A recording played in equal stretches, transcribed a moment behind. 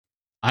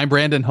I'm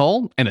Brandon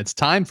Hull, and it's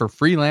time for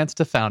Freelance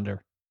to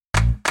Founder.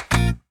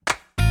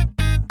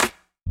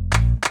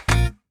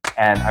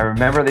 And I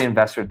remember the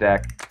investor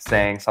deck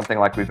saying something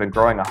like, we've been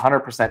growing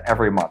 100%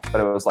 every month, but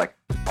it was like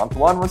month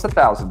one was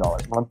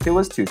 $1,000, month two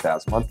was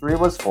 $2,000, month three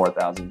was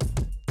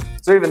 $4,000.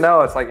 So even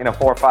though it's like, 4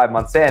 or 5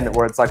 months in,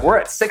 where it's like, we're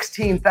at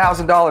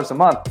 $16,000 a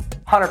month,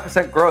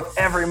 100% growth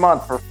every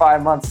month for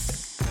 5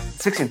 months,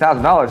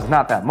 $16,000 is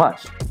not that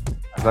much.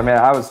 I mean,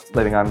 I was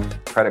living on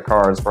credit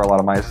cards for a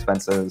lot of my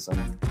expenses,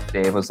 and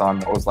Dave was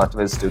on what was left of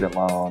his student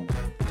loan.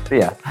 But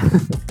yeah,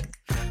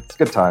 it's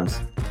good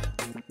times.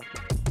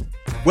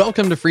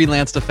 Welcome to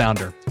Freelance to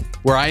Founder,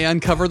 where I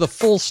uncover the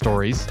full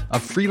stories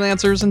of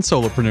freelancers and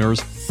solopreneurs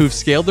who've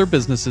scaled their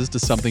businesses to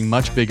something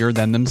much bigger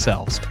than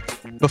themselves.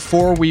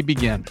 Before we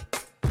begin,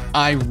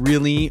 I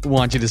really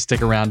want you to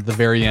stick around to the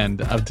very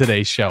end of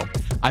today's show.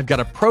 I've got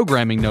a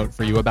programming note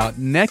for you about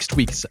next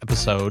week's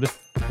episode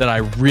that I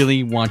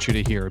really want you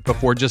to hear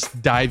before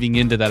just diving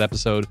into that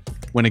episode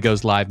when it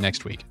goes live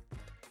next week.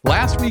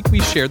 Last week,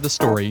 we shared the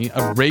story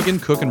of Reagan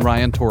Cook and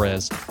Ryan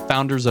Torres,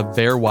 founders of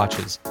Bear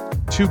Watches.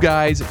 Two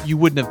guys you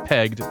wouldn't have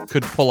pegged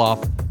could pull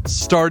off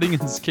starting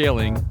and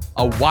scaling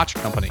a watch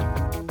company.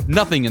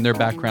 Nothing in their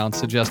background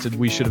suggested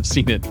we should have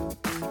seen it.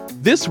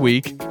 This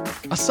week,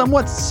 a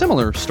somewhat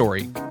similar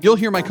story. You'll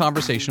hear my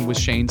conversation with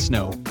Shane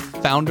Snow,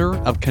 founder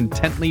of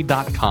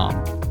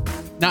Contently.com.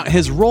 Now,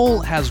 his role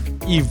has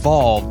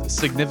evolved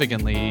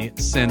significantly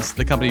since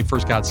the company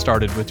first got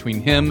started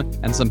between him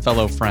and some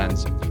fellow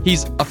friends.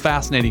 He's a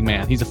fascinating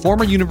man. He's a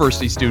former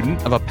university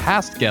student of a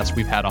past guest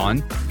we've had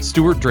on,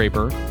 Stuart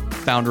Draper,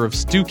 founder of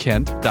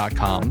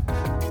StuKent.com.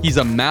 He's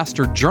a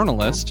master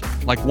journalist,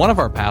 like one of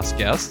our past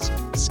guests,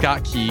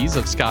 Scott Keys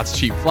of Scott's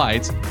Cheap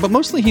Flights, but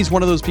mostly he's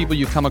one of those people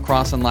you come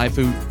across in life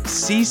who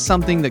sees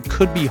something that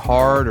could be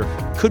hard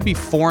or could be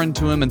foreign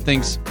to him and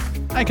thinks,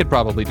 I could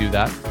probably do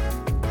that.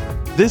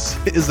 This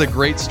is a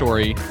great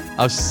story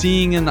of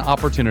seeing an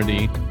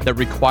opportunity that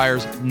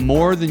requires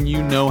more than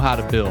you know how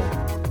to build.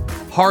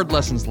 Hard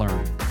lessons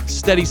learned,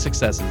 steady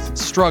successes,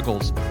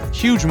 struggles,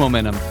 huge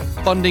momentum,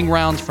 funding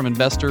rounds from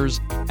investors,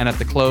 and at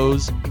the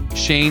close,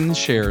 Shane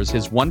shares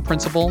his one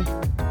principle,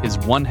 his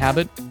one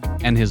habit,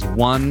 and his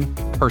one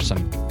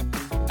person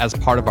as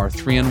part of our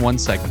 3-in-1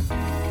 segment.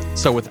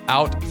 So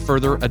without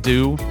further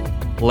ado,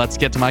 let's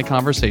get to my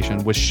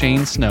conversation with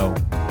Shane Snow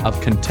of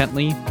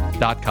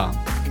Contently.com.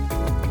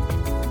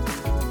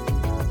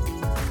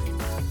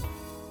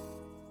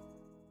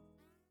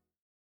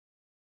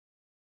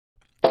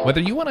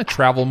 Whether you want to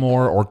travel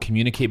more or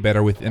communicate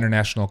better with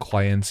international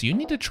clients, you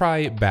need to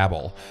try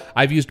Babbel.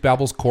 I've used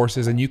Babbel's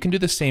courses, and you can do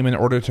the same in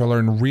order to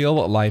learn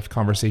real-life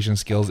conversation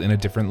skills in a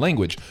different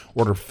language,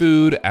 order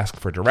food, ask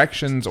for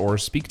directions, or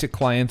speak to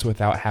clients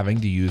without having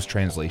to use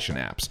translation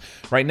apps.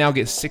 Right now,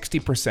 get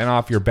 60%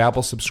 off your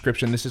Babbel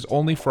subscription. This is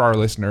only for our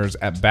listeners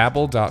at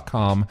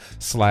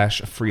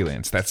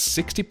babbel.com/freelance. That's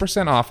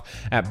 60% off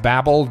at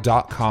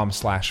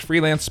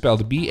babbel.com/freelance,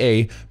 spelled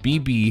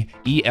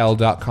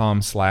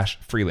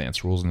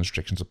BABBEL.com/freelance. Rules and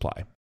restrictions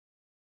apply.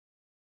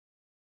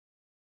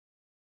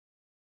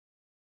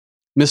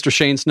 Mr.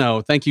 Shane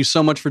Snow, thank you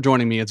so much for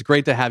joining me. It's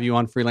great to have you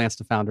on Freelance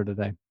to Founder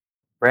today.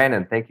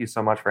 Brandon, thank you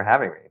so much for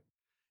having me.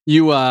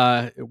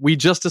 We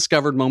just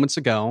discovered moments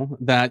ago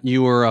that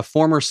you were a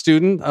former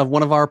student of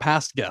one of our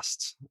past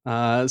guests,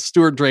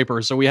 Stuart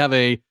Draper. So we have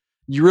a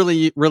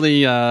really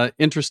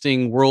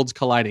interesting worlds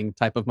colliding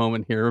type of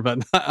moment here,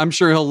 but I'm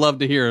sure he'll love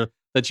to hear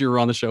that you were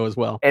on the show as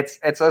well.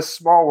 It's a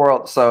small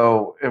world.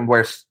 So, and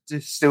where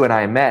Stu and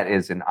I met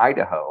is in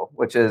Idaho,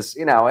 which is,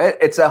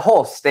 it's a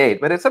whole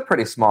state, but it's a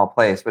pretty small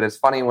place. But it's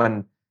funny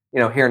when,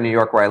 here in New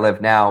York where I live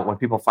now, when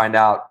people find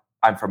out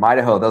I'm from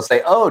Idaho, they'll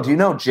say, oh, do you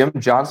know Jim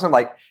Johnson?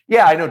 Like,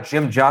 yeah, I know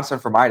Jim Johnson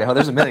from Idaho.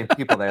 There's a million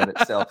people there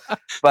that still,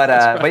 but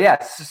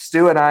yeah,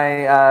 Stu and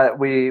I,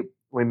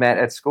 we met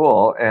at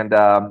school, and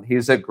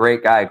he's a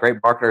great guy, great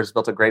marketer, has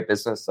built a great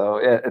business. So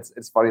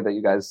it's funny that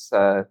you guys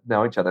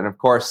know each other. And of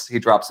course, he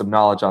dropped some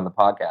knowledge on the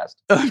podcast.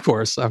 Of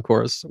course.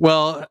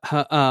 Well,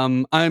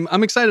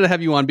 I'm excited to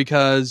have you on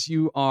because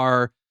you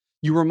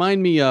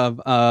remind me of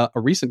a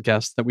recent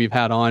guest that we've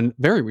had on,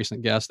 very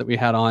recent guest that we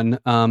had on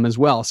as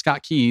well,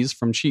 Scott Keys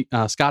from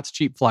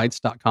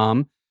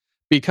Scott'sCheapFlights.com,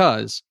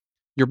 because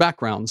your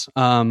backgrounds.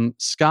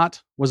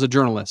 Scott was a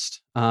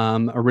journalist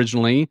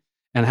originally,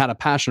 and had a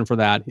passion for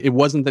that. It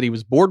wasn't that he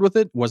was bored with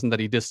it. It wasn't that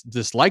he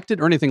disliked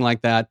it or anything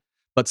like that.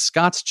 But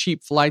Scott's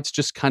Cheap Flights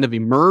just kind of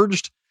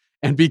emerged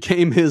and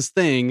became his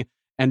thing.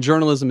 And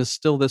journalism is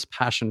still this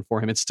passion for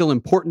him. It's still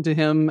important to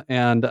him.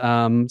 And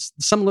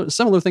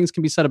similar things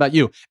can be said about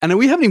you. And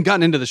we haven't even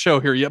gotten into the show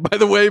here yet, by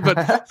the way.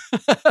 But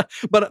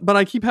but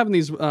I keep having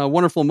these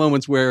wonderful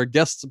moments where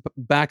guests'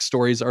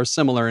 backstories are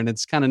similar, and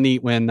it's kind of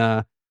neat when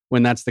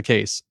that's the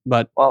case.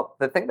 But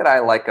the thing that I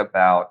like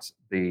about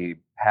the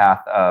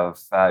path of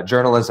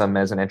journalism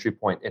as an entry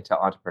point into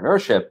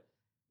entrepreneurship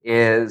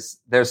is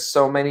there's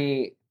so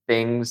many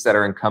things that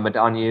are incumbent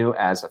on you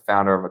as a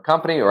founder of a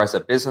company or as a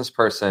business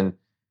person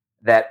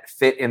that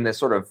fit in this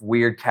sort of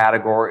weird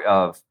category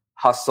of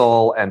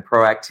hustle and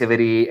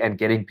proactivity and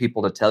getting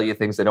people to tell you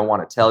things they don't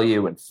want to tell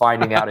you and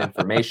finding out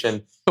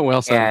information.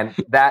 Well said.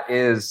 And that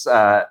is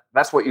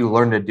that's what you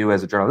learn to do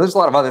as a journalist. There's a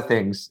lot of other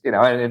things,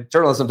 and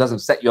journalism doesn't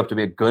set you up to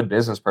be a good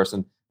business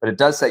person, but it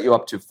does set you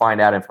up to find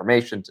out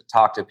information, to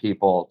talk to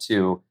people,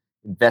 to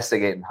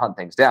investigate and hunt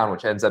things down,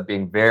 which ends up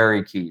being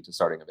very key to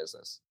starting a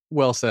business.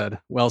 Well said.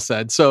 Well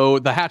said. So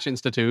the Hatch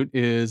Institute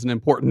is an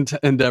important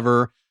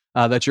endeavor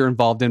that you're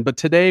involved in. But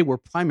today we're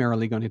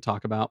primarily going to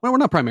talk about, well, we're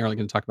not primarily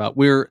going to talk about,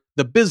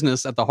 the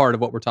business at the heart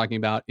of what we're talking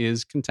about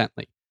is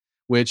Contently,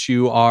 which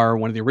you are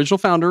one of the original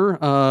founder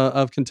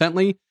of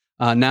Contently,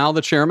 now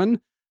the chairman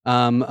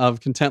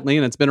of Contently,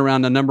 and it's been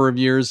around a number of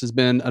years, has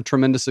been a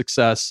tremendous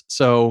success.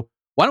 So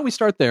why don't we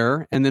start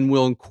there, and then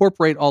we'll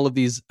incorporate all of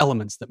these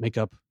elements that make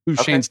up who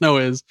Shane Snow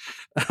is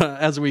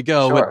as we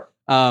go. Sure.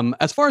 But,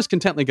 as far as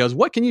Contently goes,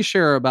 what can you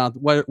share about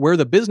where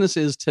the business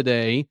is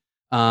today?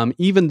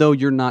 Even though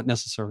you're not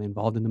necessarily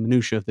involved in the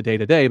minutia of the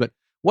day-to-day, but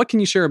what can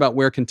you share about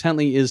where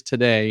Contently is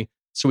today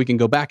so we can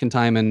go back in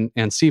time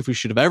and see if we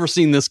should have ever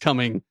seen this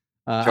coming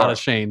out of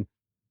Shane?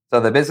 So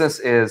the business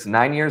is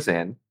 9 years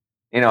in.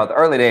 The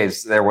early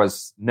days, there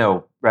was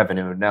no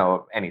revenue,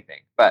 no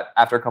anything. But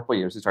after a couple of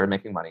years, we started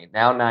making money.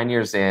 Now, 9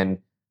 years in,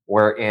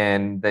 we're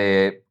in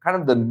the kind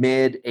of the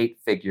mid 8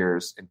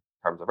 figures in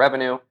terms of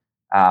revenue.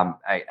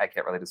 I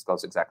can't really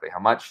disclose exactly how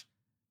much.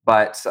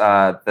 But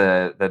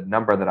the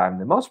number that I'm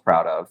the most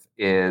proud of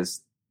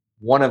is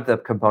one of the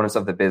components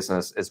of the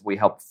business is we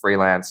help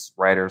freelance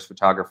writers,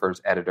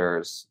 photographers,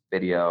 editors,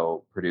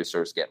 video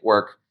producers get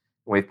work.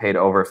 We've paid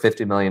over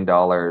 $50 million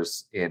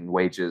in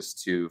wages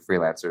to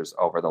freelancers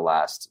over the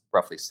last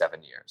roughly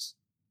 7 years.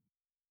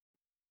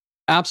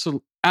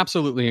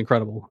 Absolutely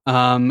incredible.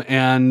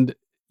 And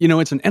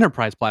it's an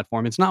enterprise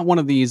platform. It's not one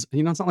of these,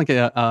 it's not like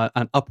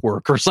an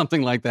Upwork or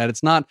something like that.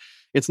 It's not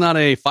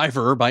a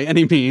Fiverr by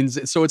any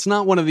means. So it's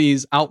not one of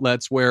these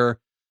outlets where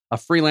a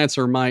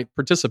freelancer might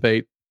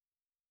participate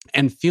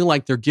and feel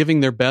like they're giving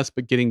their best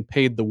but getting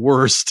paid the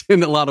worst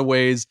in a lot of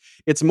ways.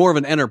 It's more of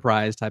an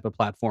enterprise type of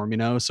platform,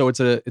 So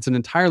it's an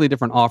entirely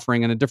different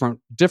offering and a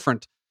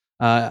different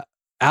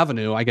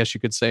avenue, I guess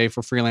you could say,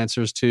 for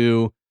freelancers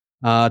to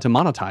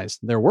monetize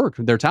their work,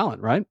 their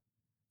talent, right?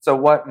 So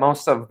what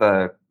most of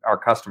our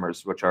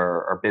customers, which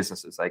are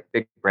businesses like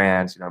big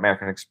brands,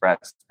 American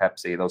Express,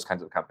 Pepsi, those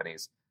kinds of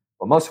companies,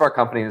 what most of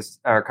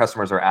our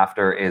customers are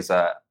after is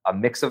a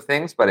mix of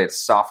things, but it's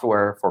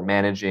software for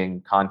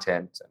managing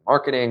content and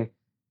marketing.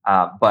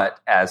 But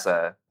as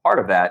a part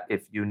of that,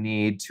 if you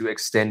need to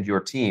extend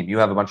your team, you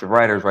have a bunch of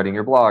writers writing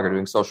your blog or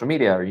doing social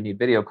media, or you need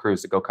video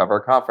crews to go cover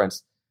a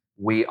conference,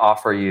 we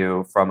offer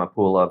you from a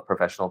pool of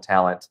professional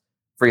talent,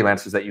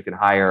 freelancers that you can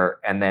hire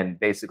and then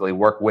basically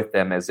work with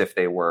them as if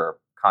they were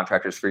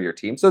contractors for your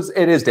team. So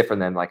it is different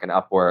than like an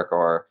Upwork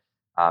or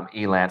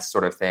Elance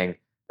sort of thing.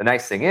 The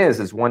nice thing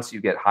is once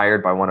you get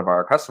hired by one of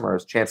our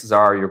customers, chances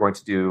are you're going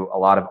to do a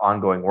lot of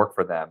ongoing work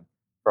for them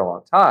for a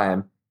long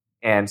time.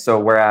 And so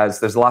whereas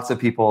there's lots of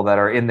people that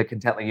are in the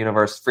Contently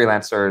universe,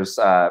 freelancers,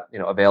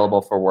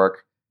 available for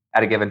work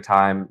at a given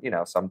time,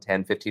 some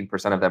 10,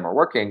 15% of them are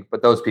working,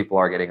 but those people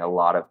are getting a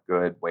lot of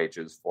good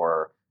wages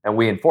and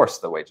we enforce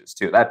the wages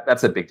too.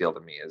 That's a big deal to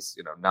me is,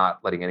 not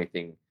letting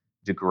anything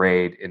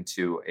degrade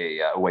into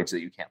a wage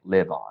that you can't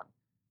live on.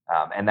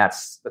 And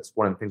that's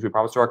one of the things we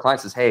promise to our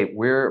clients is, hey,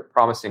 we're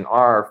promising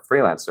our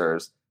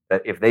freelancers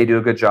that if they do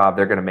a good job,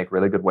 they're going to make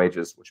really good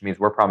wages, which means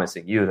we're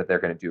promising you that they're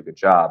going to do a good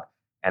job.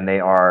 And they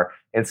are,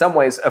 in some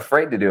ways,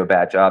 afraid to do a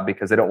bad job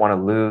because they don't want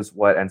to lose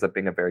what ends up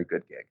being a very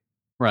good gig.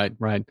 Right.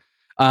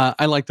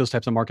 I like those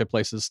types of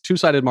marketplaces,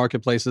 two-sided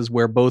marketplaces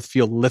where both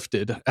feel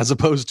lifted as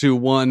opposed to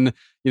one,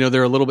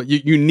 they're a little bit,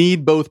 you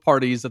need both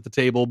parties at the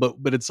table,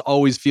 but it's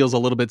always feels a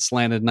little bit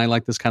slanted. And I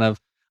like this kind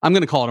of, I'm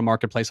going to call it a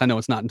marketplace. I know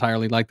it's not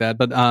entirely like that,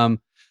 but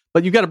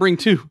you got to bring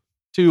two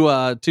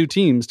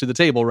teams to the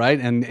table, right?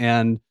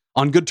 And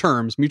on good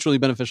terms, mutually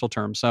beneficial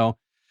terms. So,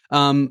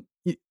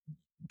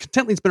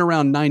 Contently's been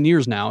around 9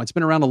 years now. It's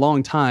been around a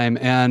long time.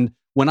 And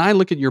when I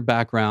look at your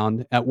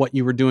background, at what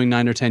you were doing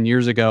 9 or 10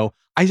 years ago,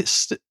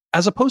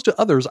 as opposed to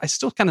others, I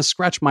still kind of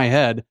scratch my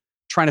head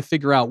trying to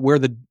figure out where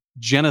the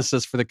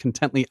genesis for the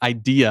Contently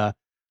idea,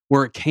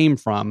 where it came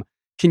from.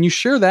 Can you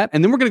share that?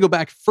 And then we're going to go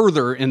back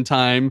further in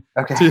time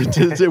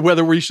to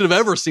whether we should have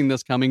ever seen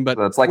this coming. But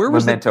so it's like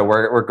Memento.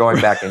 We're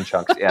going back in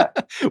chunks. Yeah.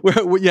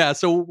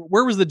 So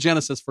where was the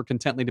genesis for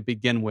Contently to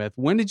begin with?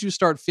 When did you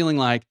start feeling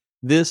like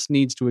this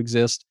needs to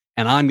exist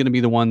and I'm going to be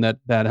the one that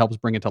helps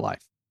bring it to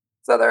life?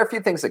 So there are a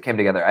few things that came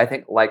together. I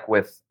think like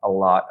with a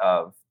lot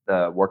of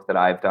the work that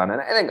I've done,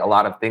 and I think a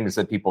lot of things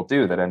that people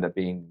do that end up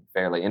being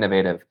fairly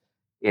innovative,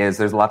 is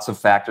there's lots of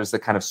factors that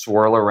kind of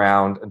swirl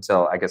around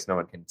until I guess no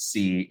one can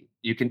see.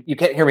 You can't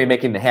hear me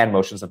making the hand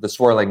motions of the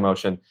swirling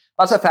motion.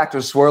 Lots of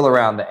factors swirl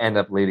around that end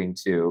up leading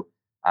to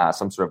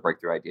some sort of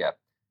breakthrough idea.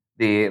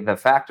 The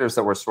factors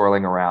that were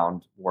swirling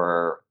around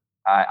were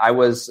I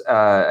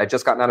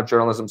just gotten out of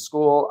journalism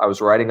school. I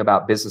was writing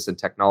about business and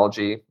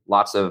technology.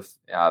 Lots of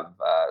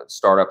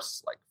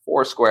startups like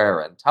Foursquare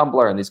and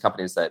Tumblr and these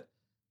companies that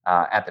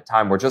at the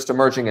time were just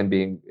emerging and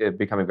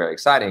becoming very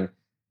exciting.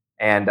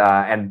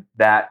 and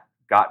that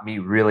got me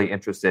really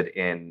interested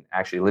in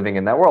actually living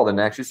in that world and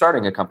actually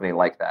starting a company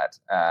like that.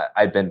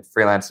 I'd been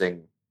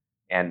freelancing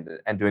and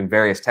doing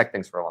various tech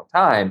things for a long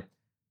time,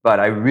 but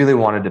I really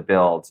wanted to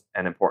build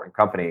an important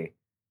company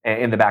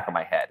in the back of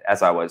my head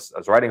as I was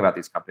writing about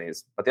these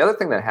companies. But the other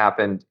thing that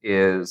happened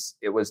is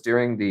it was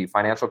during the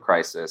financial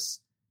crisis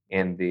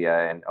in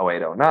 08,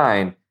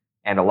 09,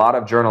 and a lot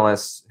of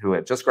journalists who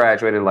had just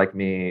graduated like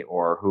me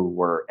or who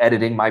were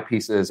editing my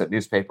pieces at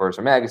newspapers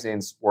or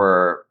magazines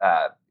were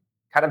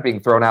kind of being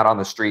thrown out on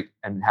the street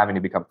and having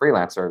to become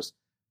freelancers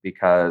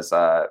because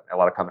a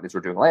lot of companies were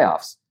doing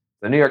layoffs.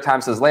 The New York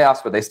Times says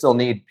layoffs, but they still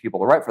need people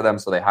to write for them,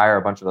 so they hire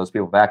a bunch of those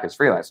people back as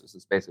freelancers.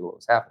 That's basically what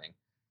was happening.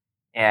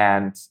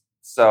 And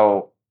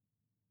so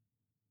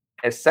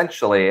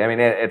essentially, I mean,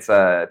 it's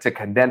to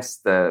condense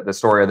the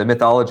story or the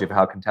mythology of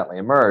how Contently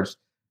emerged,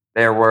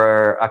 there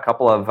were a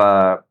couple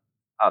of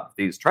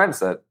these trends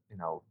that,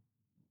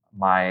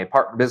 my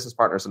business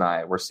partners and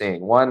I were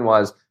seeing. One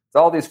was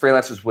all these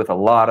freelancers with a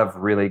lot of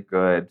really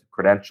good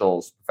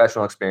credentials,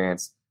 professional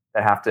experience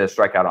that have to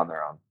strike out on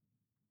their own.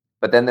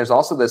 But then there's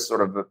also this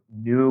sort of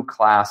new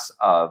class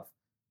of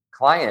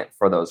client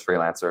for those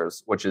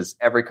freelancers, which is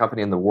every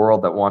company in the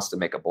world that wants to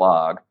make a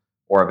blog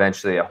or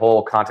eventually a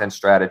whole content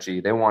strategy.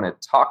 They want to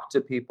talk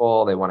to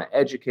people. They want to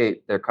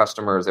educate their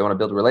customers. They want to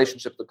build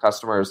relationships with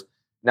customers,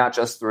 not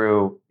just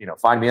through,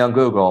 find me on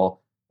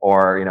Google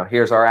or,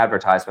 here's our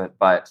advertisement,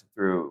 but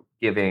through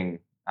giving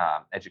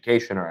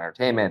education or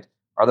entertainment,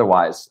 or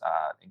otherwise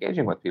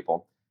engaging with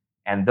people.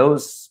 And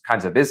those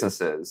kinds of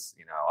businesses,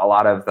 a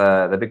lot of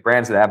the big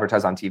brands that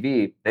advertise on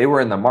TV, they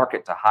were in the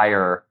market to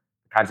hire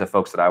the kinds of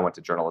folks that I went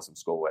to journalism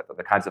school with, or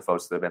the kinds of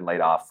folks that have been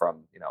laid off from,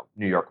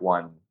 New York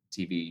One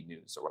TV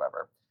news or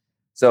whatever.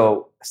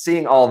 So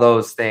seeing all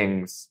those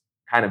things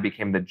kind of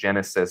became the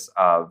genesis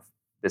of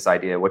this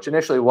idea, which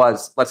initially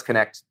was, let's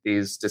connect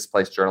these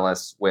displaced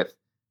journalists with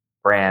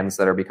brands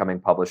that are becoming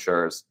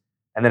publishers.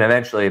 And then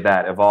eventually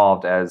that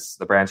evolved as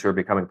the brands who were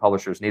becoming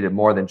publishers needed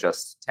more than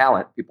just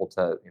talent, people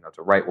to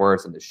write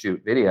words and to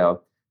shoot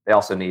video. They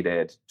also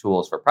needed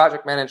tools for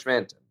project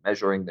management,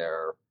 measuring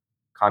their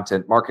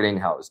content marketing,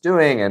 how it was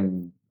doing,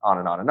 and on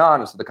and on and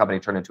on. And so the company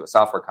turned into a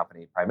software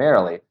company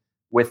primarily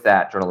with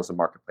that journalism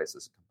marketplace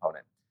as a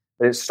component.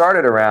 But it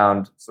started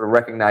around sort of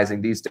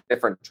recognizing these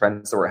different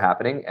trends that were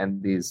happening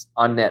and these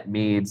unmet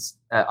needs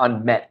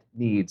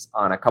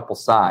on a couple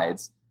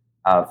sides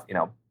of,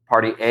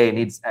 party A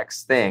needs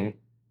X thing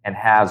and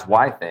has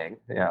Y thing.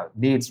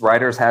 Needs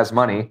writers, has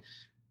money.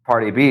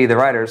 Party B, the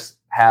writers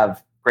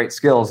have great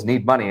skills,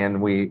 need money,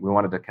 and we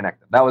wanted to connect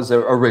them. That was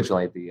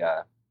originally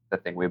the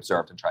thing we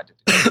observed and tried to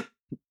do.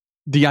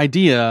 The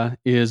idea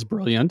is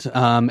brilliant,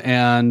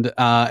 and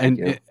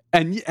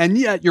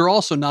yet you're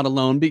also not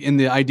alone in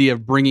the idea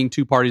of bringing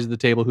two parties to the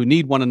table who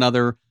need one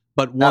another,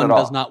 but one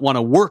does not want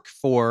to work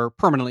for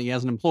permanently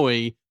as an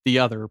employee the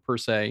other per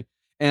se.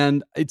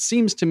 And it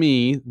seems to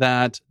me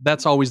that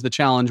that's always the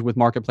challenge with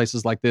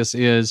marketplaces like this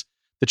is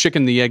the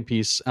chicken, the egg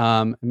piece.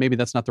 Maybe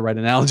that's not the right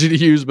analogy to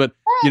use, but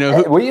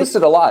we used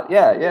it a lot.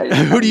 Yeah.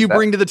 Who do you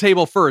bring to the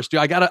table first?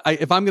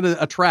 If I'm going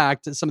to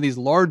attract some of these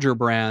larger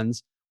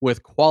brands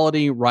with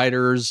quality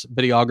writers,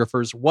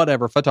 videographers,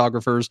 whatever,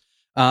 photographers,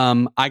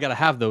 I got to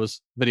have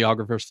those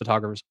videographers,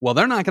 photographers. Well,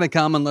 they're not going to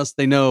come unless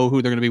they know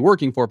who they're going to be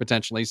working for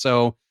potentially.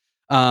 So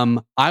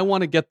I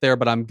want to get there,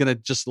 but I'm going to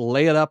just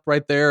lay it up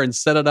right there and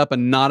set it up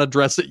and not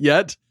address it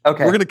yet.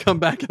 Okay. We're going to come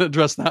back and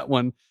address that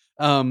one.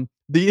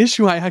 The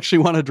issue I actually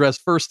want to address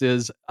first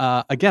is,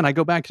 again, I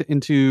go back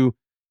into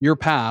your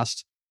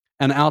past,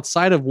 and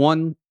outside of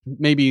one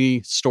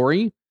maybe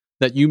story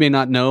that you may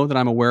not know that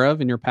I'm aware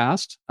of in your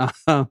past,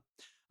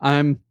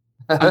 I'm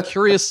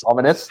curious.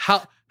 Ominous.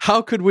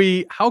 How could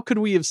we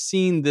have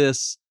seen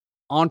this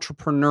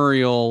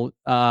entrepreneurial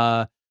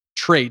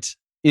trait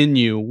in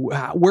you?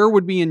 Where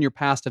would we in your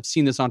past have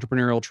seen this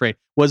entrepreneurial trait?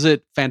 Was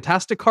it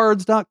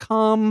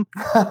fantasticcards.com?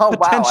 Oh, wow.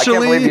 I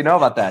can't believe you know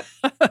about that.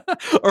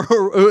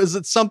 or is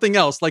it something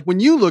else? Like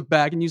when you look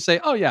back and you say,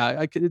 oh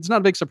yeah, it's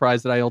not a big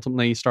surprise that I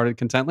ultimately started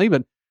Contently,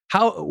 but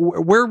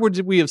where would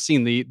we have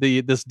seen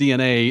this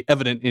DNA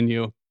evident in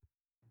you?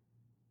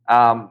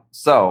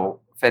 So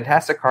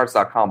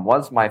fantasticcards.com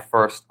was my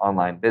first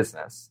online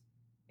business.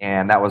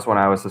 And that was when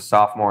I was a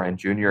sophomore and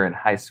junior in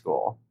high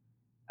school.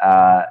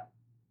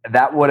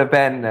 That would have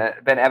been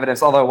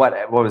evidence. Although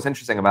what was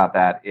interesting about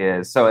that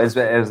is, so it was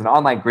an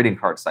online greeting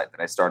card site that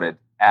I started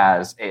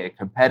as a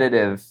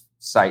competitive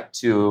site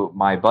to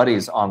my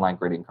buddy's online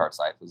greeting card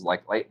site. It was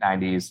like late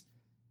 90s.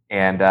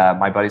 And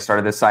my buddy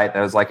started this site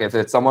that was like, if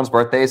it's someone's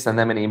birthday, send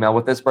them an email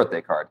with this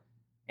birthday card.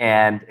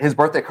 And his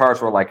birthday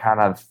cards were like kind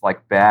of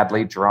like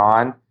badly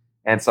drawn.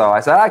 And so I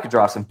said, I could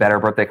draw some better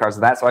birthday cards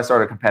than that. So I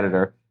started a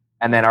competitor.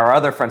 And then our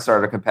other friend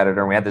started a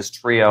competitor. And we had this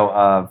trio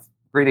of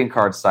greeting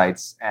card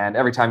sites, and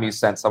every time you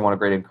sent someone a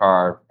greeting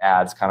card,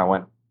 ads kind of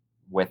went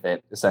with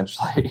it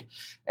essentially,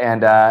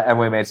 and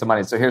we made some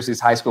money. So here's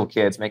these high school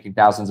kids making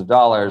thousands of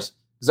dollars.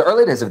 Because the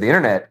early days of the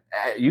internet,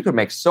 you could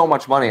make so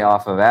much money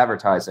off of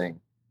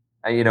advertising.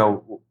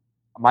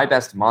 My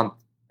best month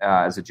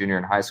as a junior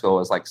in high school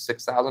was like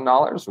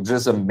 $6,000, which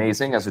is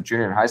amazing as a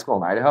junior in high school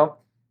in Idaho.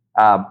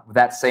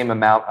 That same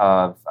amount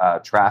of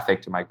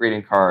traffic to my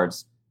greeting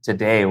cards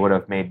today would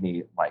have made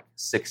me like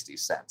 60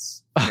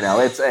 cents.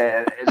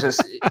 It's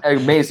just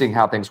amazing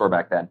how things were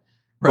back then.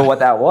 Right. But what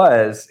that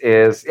was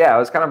is, it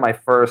was kind of my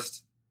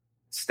first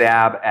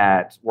stab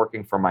at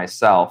working for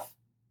myself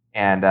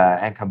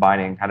and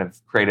combining kind of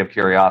creative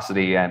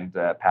curiosity and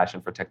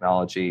passion for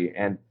technology.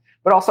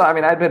 But also, I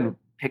mean, I'd been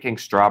picking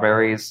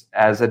strawberries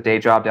as a day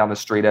job down the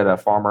street at a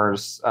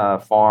farmer's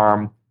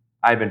farm.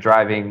 I'd been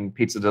driving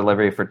pizza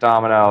delivery for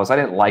Domino's. I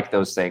didn't like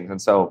those things.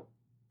 And so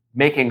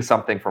making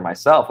something for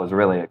myself was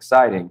really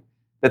exciting.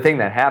 The thing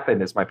that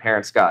happened is my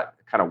parents got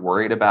kind of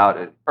worried about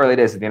it. Early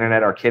days of the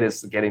internet. Our kid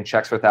is getting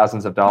checks for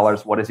thousands of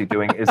dollars. What is he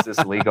doing? Is this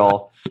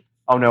legal?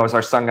 Oh no, is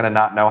our son going to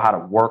not know how to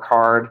work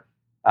hard?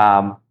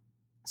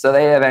 So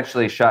they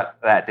eventually shut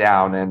that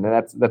down, and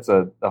that's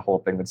the whole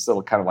thing. That's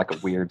still kind of like a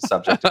weird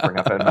subject to bring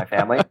up in my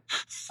family.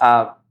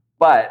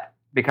 But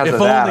because of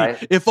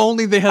that, if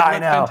only they had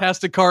let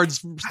Fantastic Cards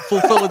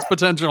fulfill its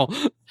potential.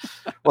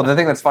 Well, the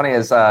thing that's funny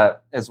is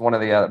one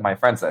of my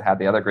friends that had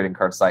the other greeting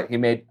card site. He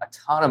made a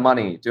ton of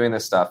money doing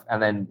this stuff,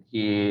 and then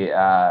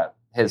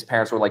his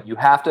parents were like, "You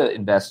have to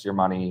invest your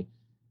money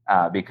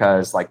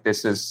because like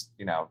this is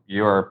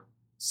you're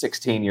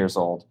 16 years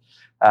old."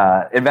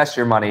 Invest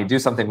your money, do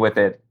something with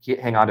it,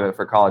 hang on to it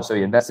for college. So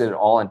he invested it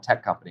all in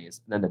tech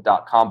companies. And then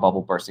the .com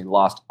bubble burst, he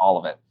lost all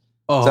of it.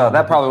 Oh, so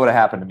that probably would have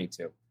happened to me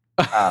too.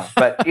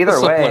 But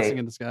either way, blessing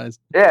in disguise.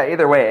 Yeah,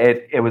 either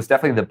way, it was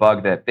definitely the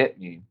bug that bit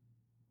me.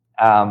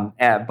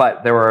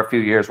 But there were a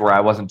few years where I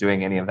wasn't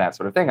doing any of that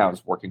sort of thing. I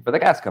was working for the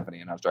gas company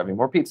and I was driving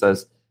more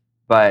pizzas.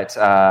 But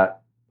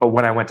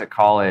when I went to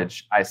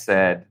college, I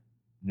said,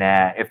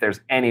 nah, if there's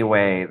any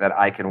way that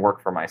I can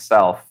work for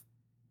myself,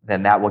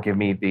 then that will give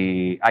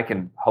me I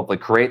can hopefully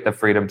create the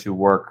freedom to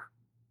work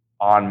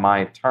on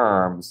my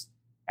terms,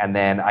 and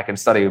then I can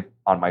study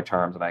on my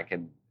terms, and I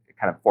can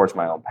kind of forge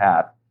my own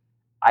path.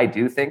 I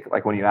do think,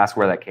 like when you ask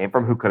where that came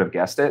from, who could have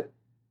guessed it?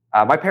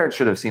 My parents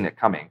should have seen it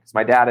coming, because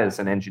my dad is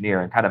an engineer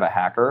and kind of a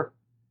hacker.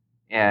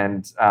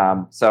 And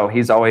so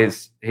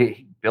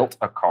he built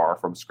a car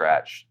from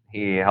scratch.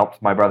 He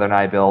helped my brother and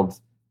I build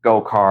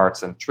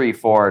go-karts and tree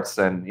forts,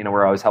 and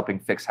we're always helping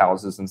fix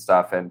houses and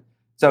stuff. And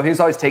so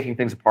he's always taking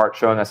things apart,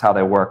 showing us how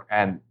they work,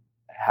 and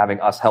having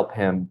us help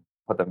him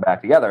put them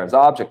back together as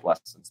object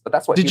lessons. But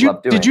that's what he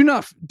loved doing.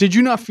 Did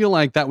you not feel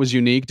like that was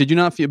unique? Did you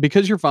not feel,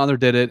 because your father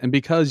did it and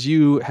because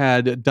you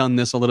had done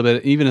this a little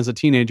bit, even as a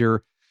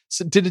teenager,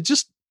 did it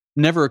just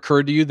never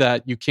occur to you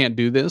that you can't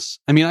do this?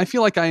 I mean, I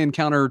feel like I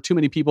encounter too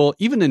many people,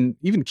 even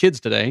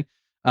kids today,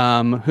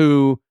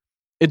 who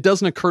it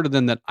doesn't occur to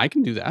them that I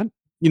can do that.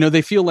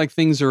 They feel like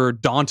things are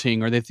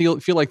daunting, or they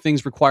feel like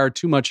things require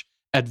too much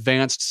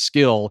advanced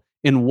skill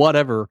in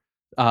whatever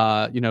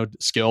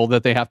skill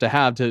that they have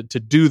to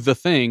do the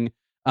thing.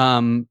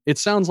 It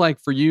sounds like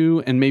for you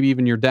and maybe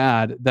even your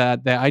dad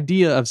that the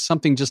idea of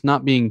something just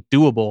not being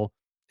doable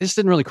just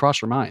didn't really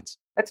cross your minds.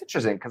 That's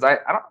interesting, because I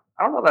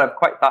don't know that I've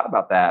quite thought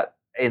about that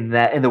in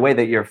the way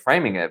that you're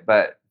framing it.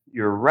 But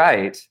you're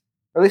right,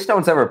 or at least no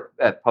one's ever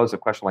posed a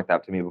question like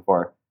that to me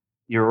before.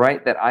 You're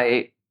right that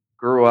I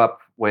grew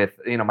up with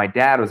my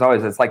dad was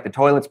always, it's like the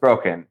toilet's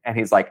broken, and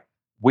he's like,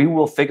 we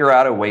will figure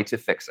out a way to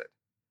fix it.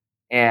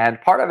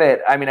 And part of it,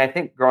 I mean, I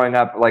think growing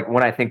up, like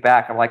when I think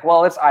back, I'm like,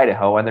 well, it's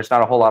Idaho and there's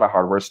not a whole lot of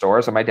hardware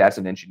stores, and my dad's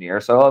an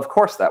engineer, so of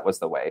course that was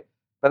the way.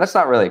 But that's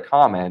not really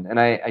common. And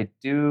I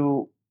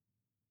do,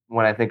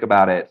 when I think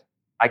about it,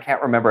 I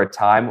can't remember a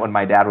time when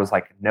my dad was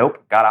like,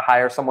 nope, got to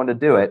hire someone to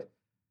do it.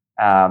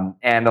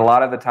 And a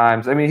lot of the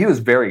times, I mean, he was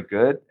very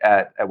good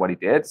at what he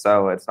did,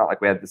 so it's not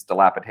like we had this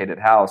dilapidated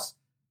house.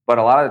 But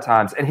a lot of the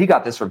times, and he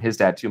got this from his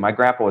dad too, my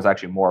grandpa was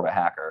actually more of a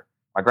hacker.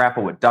 My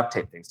grandpa would duct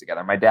tape things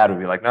together. My dad would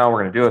be like, no,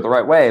 we're going to do it the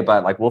right way,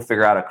 but like, we'll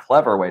figure out a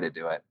clever way to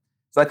do it.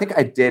 So I think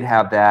I did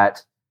have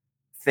that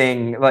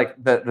thing, like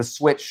the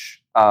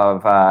switch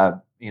of,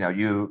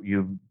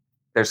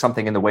 there's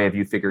something in the way of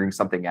you figuring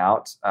something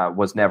out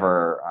was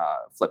never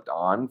flipped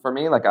on for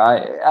me. Like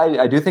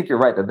I do think you're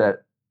right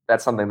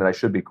that's something that I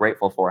should be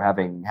grateful for,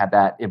 having had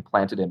that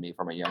implanted in me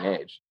from a young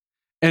age.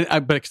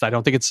 But because I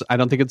don't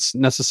think it's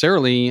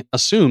necessarily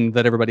assumed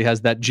that everybody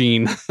has that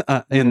gene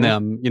in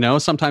them.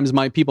 Sometimes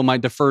people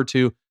might defer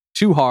to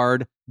too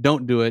hard,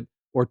 don't do it,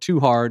 or too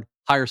hard,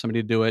 hire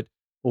somebody to do it,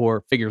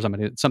 or figure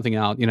something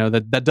out.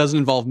 That doesn't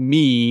involve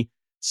me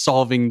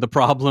solving the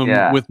problem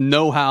with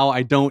know-how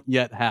I don't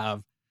yet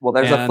have. Well,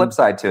 there's a flip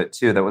side to it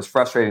too that was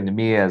frustrating to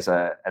me as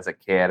a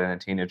kid and a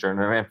teenager,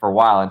 and for a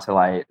while until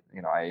I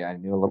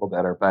knew a little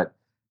better. But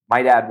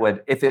my dad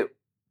if it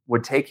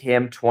would take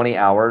him 20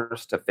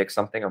 hours to fix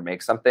something or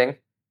make something,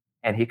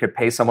 and he could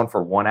pay someone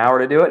for 1 hour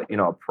to do it,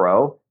 a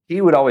pro, he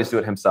would always do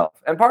it himself.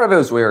 And part of it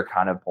was we were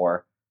kind of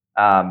poor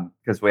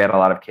because we had a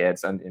lot of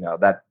kids, and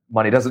that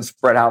money doesn't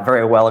spread out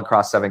very well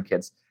across 7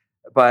 kids.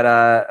 But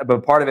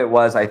part of it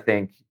was, I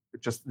think,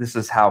 just this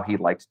is how he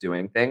liked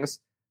doing things.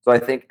 So I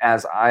think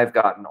as I've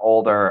gotten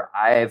older,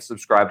 I've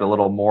subscribed a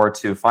little more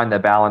to find the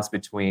balance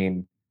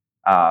between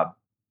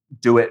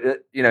do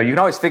it. You can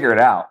always figure it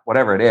out,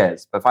 whatever it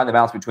is, but find the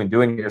balance between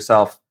doing it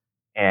yourself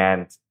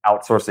and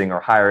outsourcing or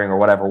hiring or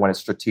whatever when it's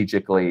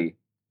strategically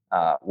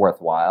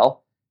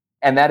worthwhile.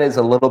 And that is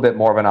a little bit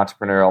more of an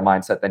entrepreneurial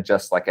mindset than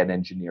just like an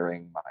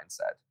engineering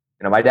mindset.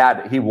 My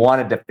dad, he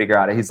wanted to figure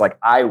out it. He's like,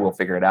 I will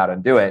figure it out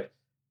and do it.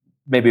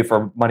 Maybe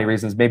for money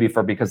reasons, maybe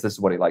because this is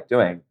what he liked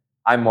doing.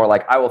 I'm more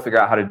like, I will figure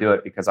out how to do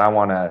it because I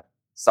want to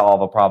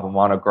solve a problem,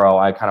 want to grow.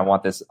 I kind of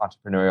want this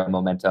entrepreneurial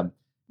momentum.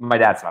 My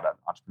dad's not an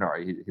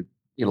entrepreneur.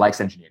 He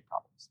likes engineering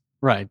problems.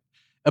 Right.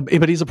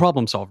 But he's a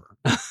problem solver,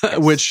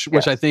 which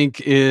I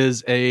think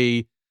is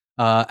an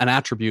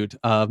attribute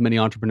of many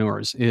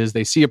entrepreneurs. Is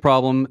they see a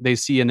problem, they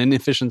see an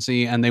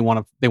inefficiency, and they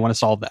want to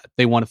solve that.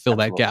 They want to fill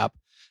that gap,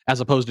 as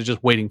opposed to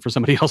just waiting for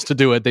somebody else to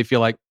do it. They feel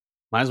like,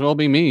 might as well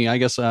be me. I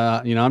guess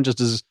I'm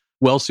just as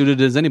well suited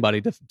as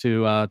anybody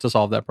to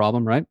solve that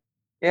problem, right?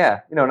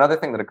 Yeah. Another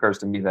thing that occurs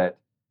to me that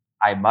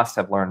I must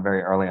have learned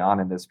very early on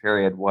in this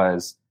period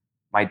was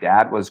my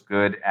dad was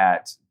good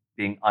at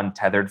being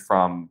untethered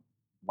from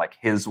like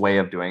his way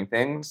of doing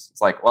things.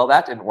 It's like, well,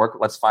 that didn't work.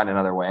 Let's find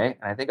another way.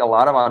 And I think a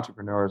lot of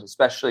entrepreneurs,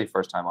 especially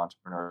first-time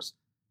entrepreneurs,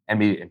 and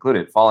me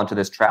included, fall into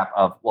this trap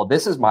of, well,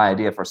 this is my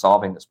idea for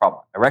solving this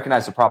problem. I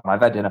recognize the problem.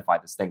 I've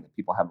identified this thing that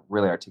people haven't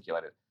really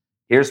articulated.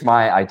 Here's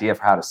my idea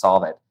for how to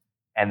solve it.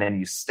 And then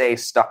you stay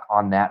stuck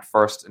on that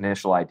first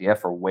initial idea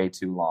for way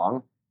too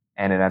long.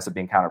 And it ends up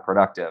being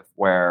counterproductive,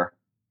 where,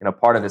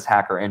 part of this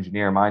hacker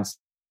engineer mindset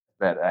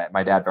that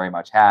my dad very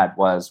much had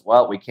was,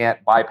 well, we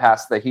can't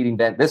bypass the heating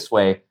vent this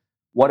way.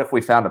 What if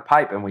we found a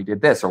pipe and we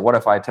did this? Or what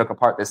if I took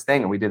apart this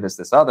thing and we did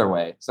this other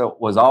way? So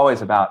it was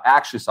always about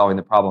actually solving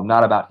the problem,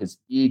 not about his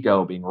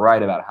ego being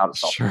right about how to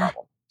solve the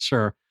problem.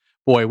 Sure.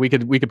 Boy, we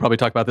could probably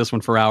talk about this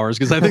one for hours,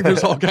 because I think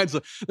there's all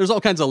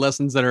kinds of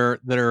lessons that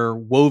are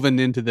woven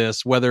into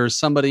this, whether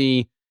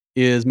somebody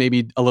is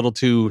maybe a little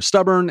too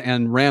stubborn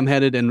and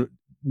ram-headed and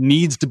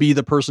needs to be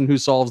the person who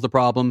solves the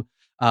problem,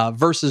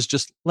 versus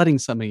just letting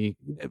somebody,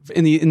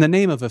 in the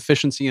name of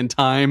efficiency and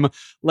time,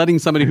 letting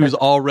somebody who's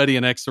already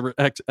an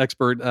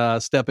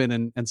expert step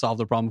in and solve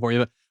the problem for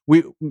you.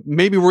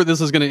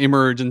 This is going to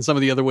emerge in some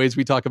of the other ways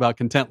we talk about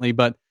Contently,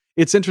 but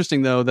it's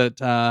interesting though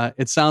that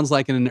it sounds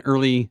like in an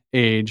early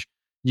age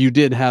you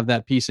did have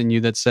that piece in you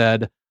that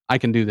said, I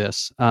can do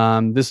this.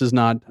 This is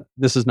not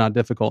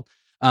difficult.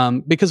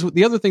 Because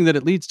the other thing that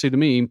it leads to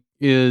me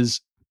is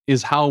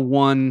how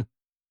one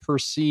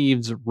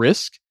perceives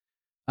risk.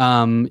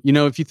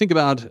 If you think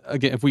about,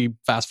 again, if we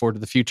fast forward to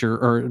the future,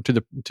 or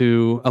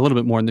to a little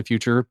bit more in the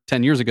future,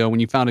 10 years ago when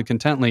you founded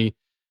Contently,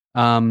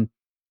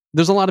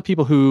 there's a lot of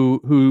people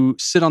who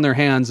sit on their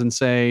hands and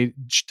say,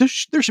 there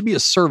should be a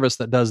service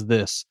that does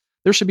this.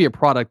 There should be a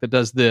product that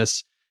does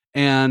this,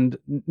 and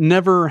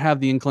never have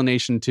the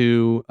inclination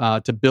to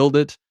build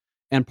it.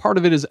 And part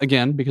of it is,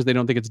 again, because they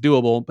don't think it's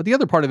doable. But the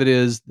other part of it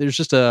is they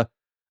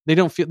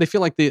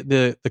feel like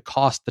the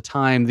cost, the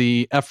time,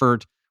 the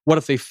effort. What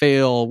if they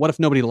fail? What if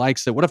nobody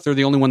likes it? What if they're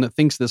the only one that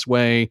thinks this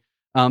way?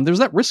 There's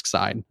that risk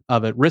side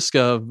of it, risk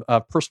of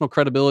personal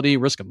credibility,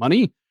 risk of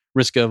money,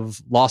 risk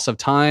of loss of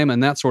time,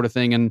 and that sort of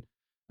thing. And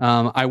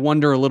I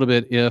wonder a little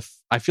bit if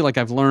I feel like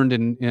I've learned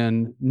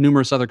in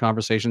numerous other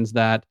conversations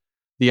that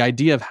the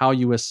idea of how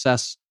you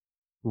assess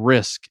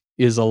risk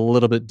is a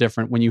little bit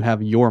different when you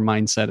have your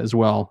mindset as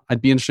well.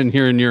 I'd be interested in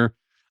hearing your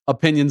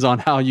opinions on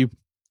how you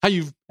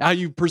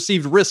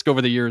perceived risk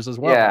over the years as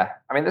well. Yeah.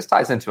 I mean, this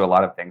ties into a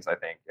lot of things, I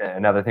think.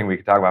 Another thing we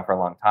could talk about for a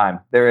long time.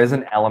 There is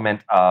an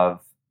element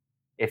of,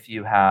 if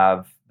you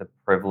have the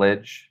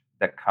privilege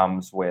that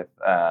comes with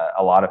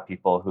a lot of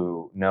people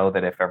who know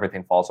that if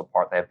everything falls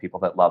apart, they have people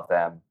that love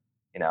them.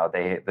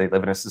 They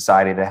live in a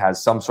society that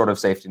has some sort of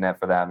safety net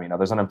for them.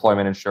 There's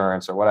unemployment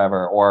insurance or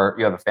whatever, or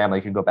you have a family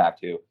you can go back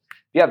to.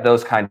 You have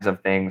those kinds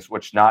of things,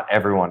 which not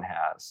everyone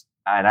has.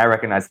 And I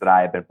recognize that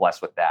I have been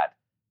blessed with that.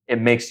 It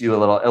makes you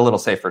a little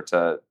safer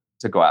to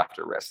go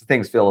after risk.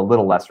 Things feel a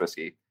little less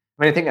risky.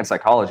 I mean, I think in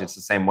psychology, it's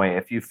the same way.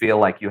 If you feel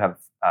like you have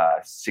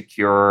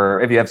secure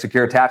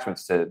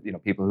attachments to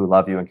people who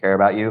love you and care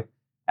about you,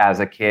 as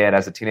a kid,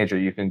 as a teenager,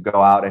 you can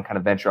go out and kind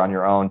of venture on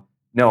your own,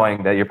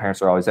 knowing that your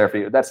parents are always there for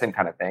you. That same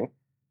kind of thing.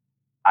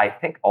 I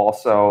think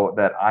also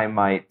that I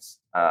might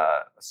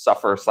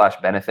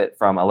suffer/benefit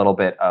from a little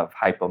bit of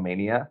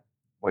hypomania,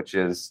 which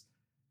is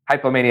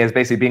hypomania is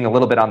basically being a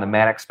little bit on the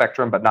manic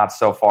spectrum, but not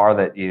so far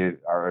that you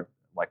are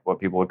like what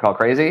people would call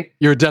crazy.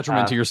 You're a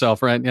detriment to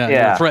yourself, right? Yeah.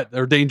 You're a threat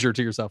or danger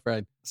to yourself,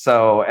 right?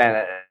 So,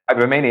 and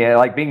hypomania,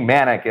 like being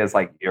manic is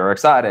like, you're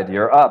excited,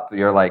 you're up,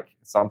 you're like,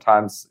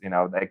 sometimes,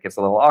 that gets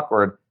a little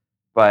awkward,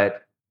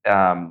 but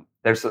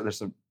there's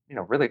some,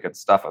 really good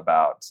stuff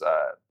about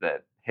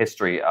the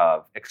history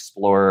of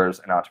explorers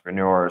and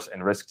entrepreneurs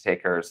and risk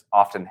takers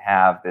often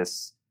have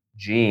this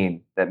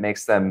gene that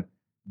makes them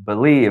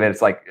believe, and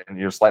it's like, and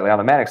you're slightly on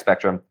the manic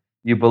spectrum,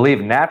 you believe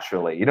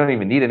naturally, you don't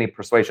even need any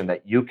persuasion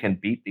that you can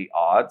beat the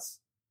odds.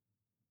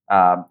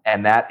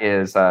 And that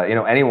is,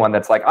 anyone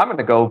that's like, I'm going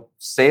to go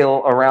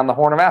sail around the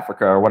Horn of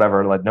Africa or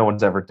whatever, like no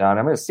one's ever done.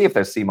 I'm going to see if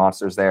there's sea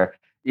monsters there.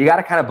 You got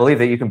to kind of believe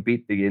that you can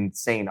beat the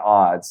insane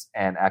odds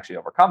and actually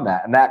overcome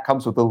that. And that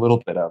comes with a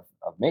little bit of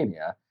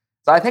mania.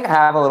 So I think I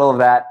have a little of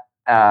that.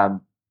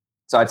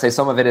 So I'd say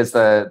some of it is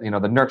the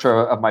nurture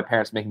of my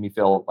parents making me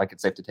feel like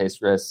it's safe to take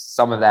risks.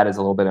 Some of that is a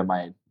little bit of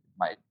my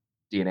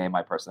DNA,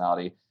 my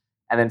personality,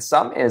 and then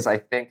some is I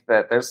think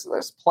that there's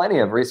plenty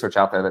of research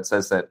out there that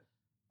says that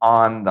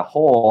on the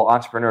whole,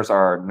 entrepreneurs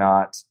are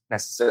not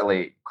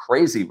necessarily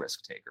crazy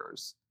risk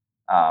takers.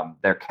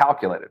 They're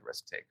calculated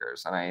risk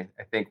takers, and I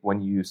think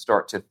when you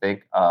start to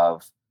think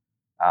of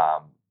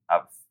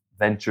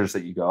ventures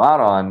that you go out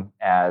on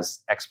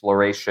as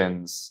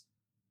explorations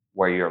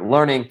where you're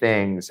learning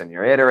things and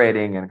you're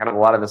iterating and kind of a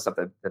lot of the stuff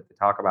that they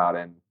talk about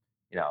in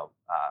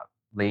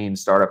lean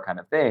startup kind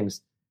of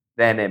things,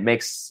 then it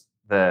makes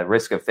the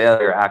risk of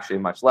failure actually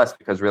much less,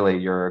 because really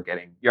you're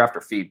after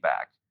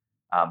feedback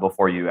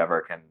before you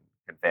ever can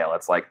fail.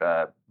 It's like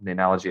the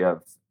analogy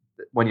of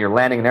when you're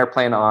landing an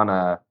airplane on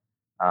a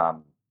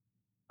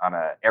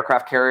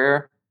aircraft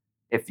carrier.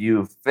 If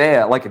you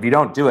fail, like if you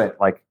don't do it,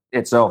 like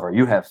it's over,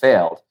 you have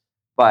failed.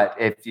 But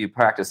if you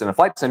practice in a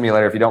flight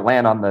simulator, if you don't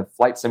land on the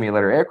flight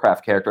simulator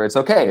aircraft character, it's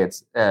okay.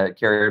 It's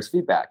carrier's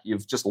feedback.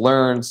 You've just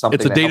learned something.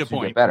 It's a that data helps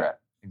point. You get better at.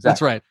 Exactly.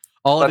 That's right.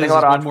 So I think a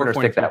lot of entrepreneurs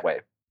think that way.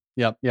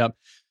 Yep.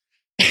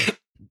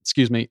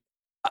 Excuse me.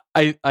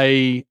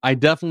 I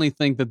definitely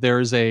think that there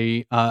is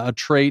a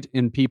trait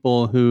in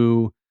people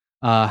who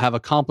have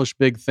accomplished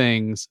big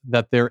things,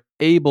 that they're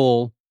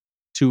able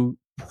to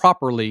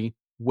properly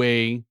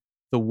weigh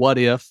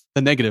the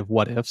negative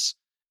what ifs,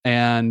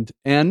 and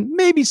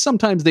maybe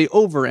sometimes they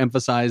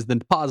overemphasize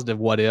the positive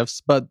what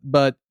ifs,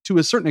 but to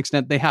a certain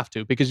extent they have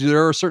to, because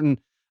there are certain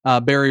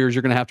barriers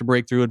you're going to have to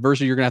break through,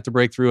 adversity you're going to have to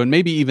break through, and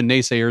maybe even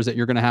naysayers that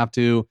you're going to have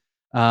to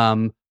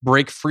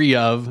break free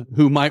of,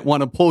 who might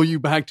want to pull you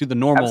back to the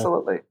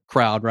normal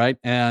crowd, right?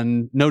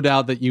 And no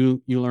doubt that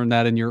you learned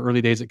that in your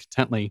early days at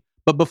Contently.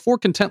 But before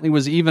Contently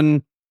was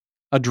even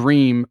a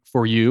dream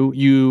for you,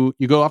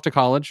 you go off to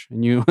college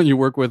and you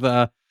work with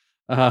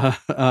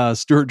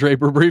Stuart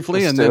Draper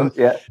briefly, and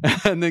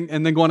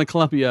then going to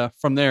Columbia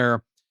from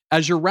there.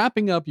 As you're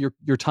wrapping up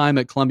your time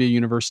at Columbia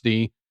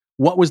University,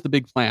 what was the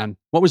big plan?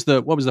 What was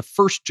the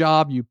first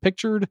job you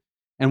pictured,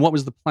 and what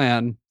was the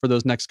plan for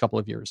those next couple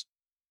of years?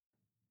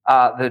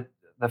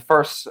 The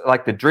first,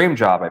 like the dream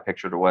job I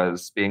pictured,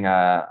 was being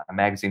a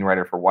magazine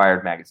writer for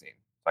Wired magazine.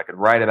 So I could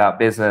write about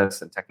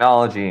business and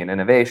technology and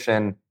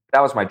innovation.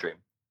 That was my dream.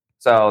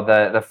 So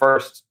the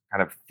first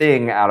kind of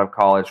thing out of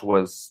college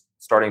was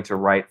starting to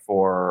write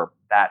for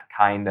that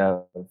kind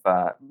of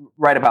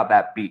write about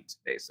that beat,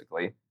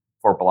 basically,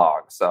 for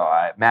blogs. So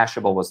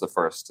Mashable was the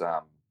first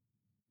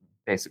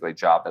basically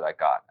job that I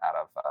got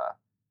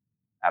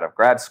out of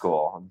grad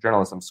school,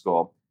 journalism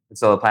school. And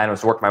so the plan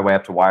was to work my way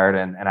up to Wired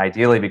and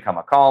ideally become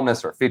a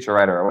columnist or a feature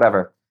writer or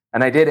whatever.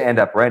 And I did end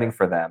up writing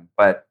for them,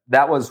 but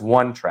that was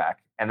one track.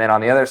 And then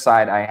on the other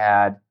side, I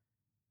had,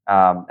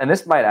 and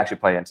this might actually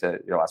play into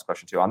your last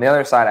question too. On the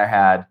other side, I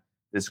had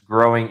this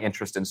growing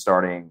interest in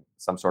starting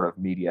some sort of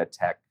media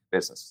tech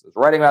business. I was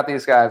writing about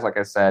these guys, like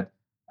I said,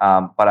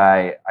 but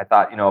I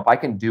thought, if I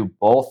can do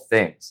both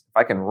things, if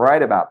I can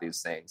write about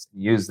these things,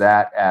 use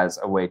that as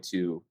a way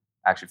to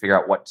actually figure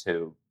out what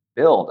to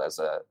build as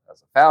a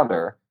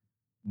founder,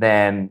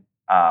 then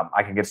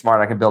I can get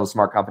smart, I can build a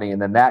smart company,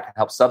 and then that can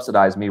help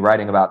subsidize me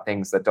writing about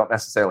things that don't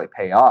necessarily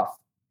pay off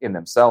in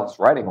themselves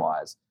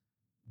writing-wise,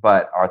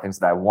 but are things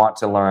that I want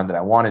to learn, that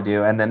I want to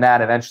do, and then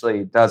that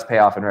eventually does pay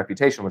off in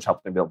reputation, which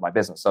helps me build my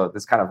business. So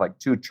this kind of like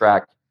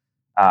two-track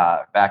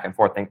back and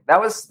forth thing. That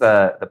was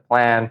the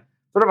plan.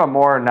 Sort of a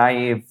more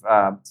naive,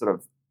 sort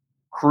of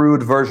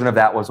crude version of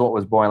that was what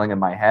was boiling in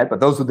my head, but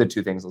those were the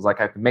two things. It was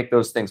like I could make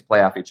those things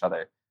play off each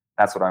other.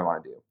 That's what I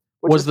want to do,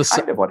 which is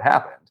kind of what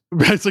happened.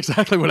 That's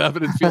exactly what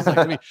happened. It feels like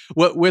to me.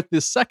 With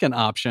this second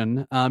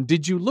option,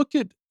 did you look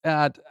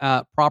at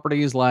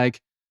properties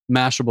like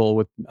Mashable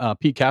with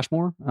Pete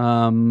Cashmore,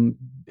 and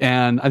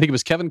I think it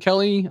was Kevin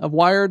Kelly of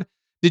Wired?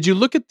 Did you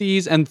look at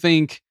these and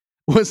think,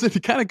 was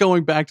it kind of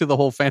going back to the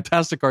whole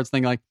Fantastic Arts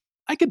thing? Like,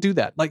 I could do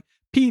that. Like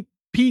Pete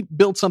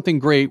built something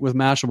great with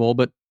Mashable,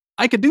 but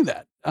I could do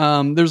that.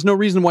 There's no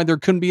reason why there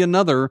couldn't be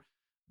another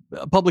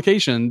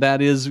publication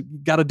that is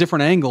got a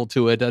different angle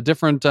to it, a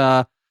different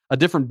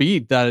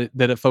beat that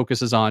it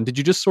focuses on. Did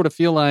you just sort of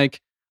feel like,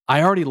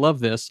 I already love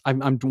this,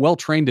 I'm well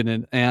trained in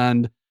it,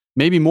 and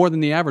maybe more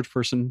than the average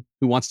person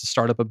who wants to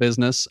start up a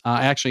business,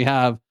 I actually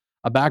have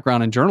a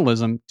background in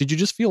journalism. Did you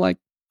just feel like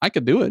I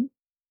could do it?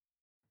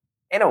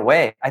 In a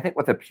way, I think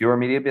with a pure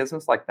media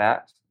business like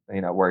that,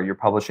 where you're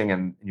publishing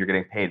and you're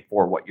getting paid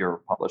for what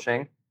you're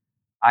publishing,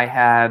 I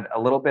had a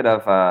little bit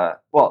of so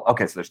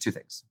there's two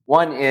things.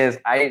 One is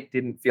I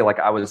didn't feel like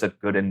I was a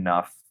good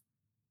enough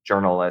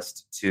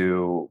journalist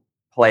to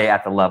play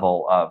at the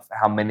level of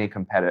how many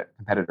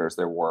competitors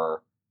there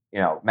were.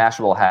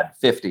 Mashable had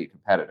 50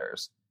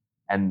 competitors,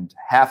 and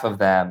half of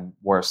them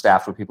were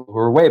staffed with people who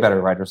were way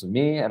better writers than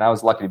me, and I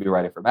was lucky to be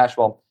writing for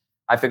Mashable.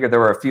 I figured there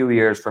were a few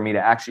years for me to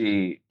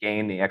actually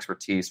gain the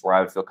expertise where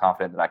I would feel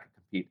confident that I could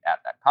compete at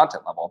that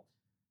content level.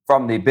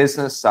 From the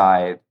business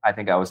side, I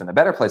think I was in a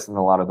better place than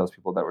a lot of those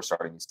people that were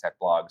starting these tech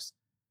blogs.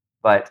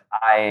 But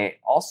I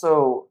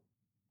also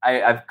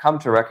I've come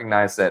to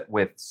recognize that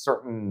with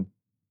certain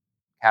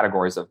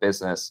categories of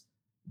business,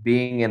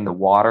 being in the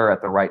water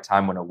at the right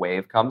time when a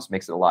wave comes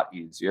makes it a lot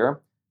easier.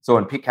 So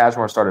when Pete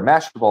Cashmore started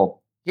Mashable,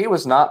 he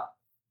was not,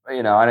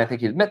 and I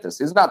think he'd admit this,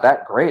 he's not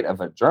that great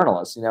of a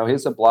journalist.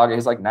 He's a blogger.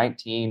 He's like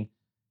 19.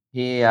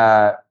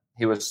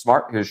 He was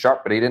smart, he was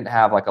sharp, but he didn't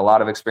have like a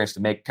lot of experience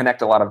to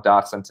connect a lot of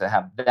dots and to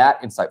have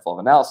that insightful of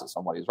analysis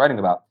on what he was writing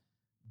about.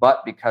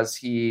 But because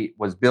he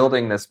was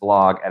building this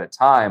blog at a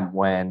time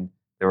when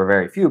there were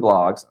very few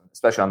blogs,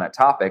 especially on that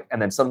topic, and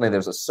then suddenly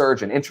there's a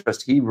surge in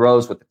interest, he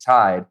rose with the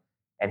tide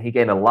and he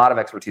gained a lot of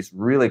expertise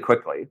really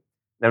quickly.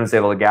 Then was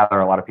able to gather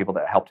a lot of people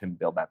that helped him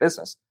build that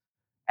business.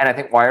 And I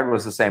think Wired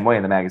was the same way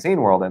in the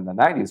magazine world in the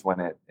 90s when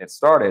it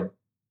started,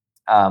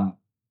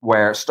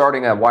 where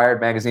starting a Wired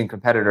magazine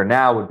competitor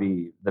now would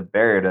be, the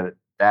barrier to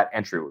that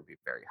entry would be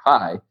very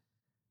high.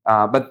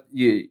 But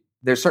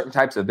there's certain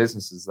types of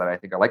businesses that I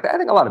think are like that. I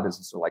think a lot of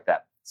businesses are like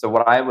that. So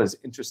what I was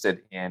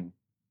interested in,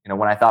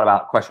 when I thought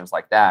about questions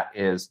like that,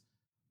 is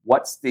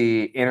what's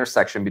the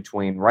intersection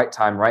between right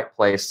time, right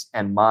place,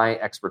 and my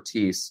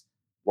expertise,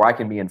 where I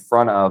can be in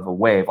front of a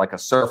wave, like a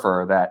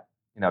surfer that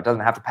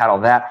doesn't have to paddle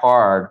that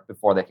hard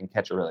before they can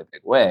catch a really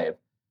big wave.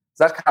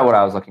 So that's kind of what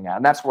I was looking at,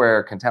 and that's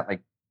where Contently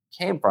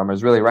came from,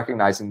 is really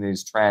recognizing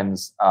these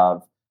trends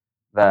of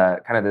the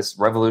kind of this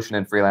revolution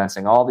in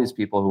freelancing, all these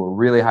people who are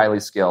really highly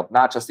skilled,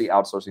 not just the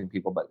outsourcing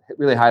people, but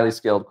really highly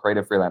skilled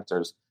creative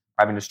freelancers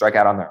having to strike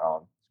out on their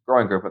own,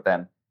 growing group of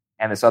them,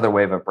 and this other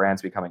wave of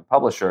brands becoming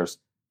publishers.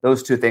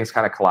 Those two things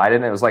kind of collided,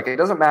 and it was like, it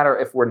doesn't matter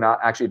if we're not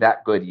actually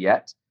that good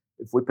yet.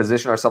 If we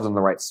position ourselves in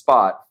the right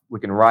spot, we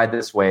can ride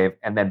this wave,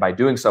 and then by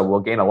doing so, we'll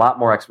gain a lot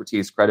more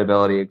expertise,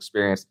 credibility,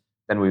 experience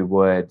than we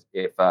would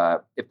if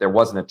there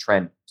wasn't a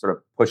trend sort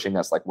of pushing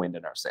us like wind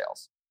in our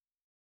sails.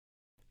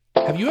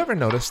 Have you ever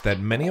noticed that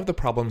many of the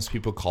problems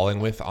people call in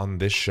with on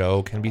this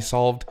show can be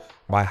solved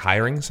by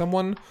hiring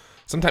someone?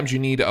 Sometimes you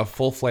need a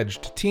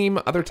full-fledged team,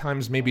 other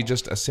times maybe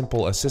just a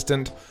simple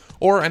assistant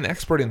or an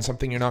expert in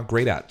something you're not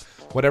great at.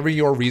 Whatever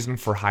your reason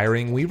for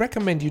hiring, we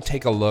recommend you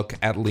take a look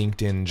at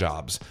LinkedIn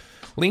Jobs.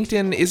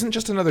 LinkedIn isn't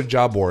just another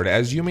job board.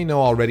 As you may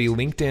know already,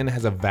 LinkedIn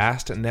has a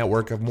vast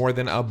network of more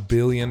than 1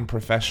 billion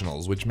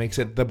professionals, which makes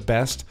it the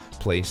best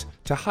place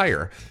to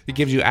hire. It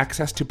gives you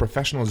access to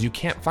professionals you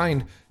can't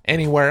find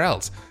anywhere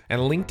else. And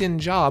LinkedIn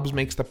Jobs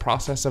makes the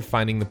process of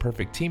finding the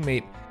perfect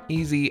teammate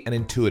easy and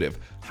intuitive.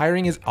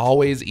 Hiring is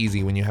always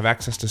easy when you have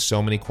access to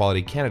so many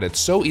quality candidates.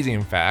 So easy,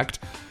 in fact,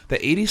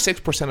 that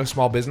 86% of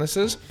small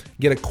businesses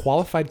get a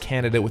qualified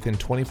candidate within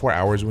 24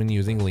 hours when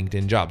using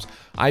LinkedIn Jobs.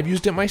 I've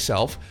used it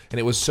myself, and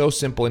it was so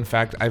simple. In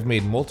fact, I've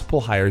made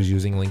multiple hires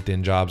using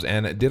LinkedIn Jobs.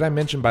 And did I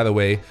mention, by the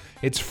way,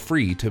 it's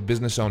free to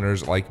business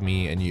owners like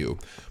me and you.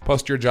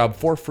 Post your job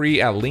for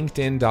free at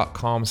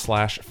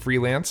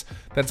linkedin.com/freelance.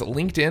 That's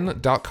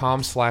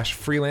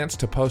linkedin.com/freelance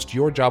to post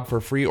your job for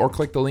free, or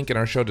click the link in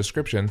our show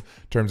description.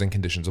 Terms and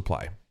conditions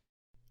apply.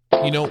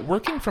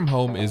 Working from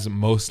home is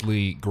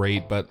mostly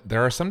great, but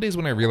there are some days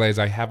when I realize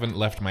I haven't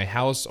left my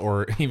house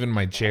or even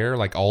my chair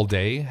like all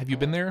day. Have you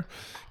been there?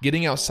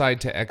 Getting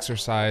outside to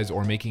exercise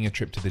or making a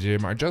trip to the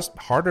gym are just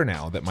harder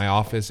now that my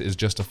office is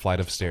just a flight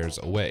of stairs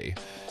away.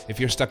 If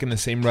you're stuck in the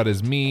same rut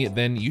as me,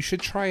 then you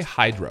should try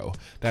Hydrow.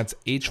 That's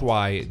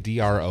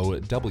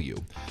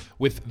HYDROW.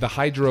 With the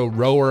Hydrow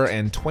rower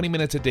and 20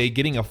 minutes a day,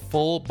 getting a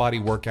full body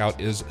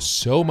workout is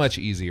so much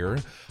easier.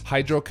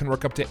 Hydrow can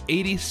work up to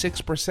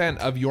 86%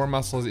 of your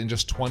muscles in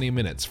just 20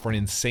 minutes for an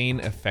insane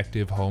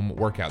effective home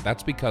workout.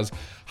 That's because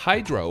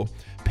Hydrow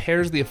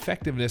pairs the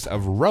effectiveness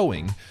of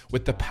rowing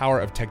with the power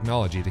of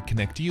technology to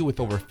connect you with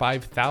over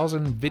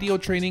 5,000 video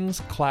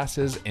trainings,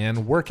 classes, and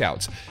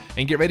workouts.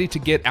 And get ready to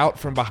get out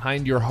from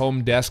behind your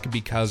home desk,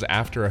 because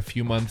after a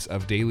few months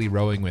of daily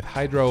rowing with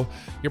Hydrow,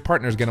 your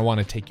partner's going to want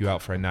to take you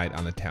out for a night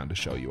on the town to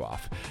show you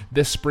off.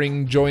 This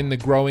spring, join the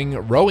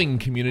growing rowing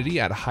community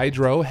at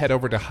Hydrow. Head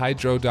over to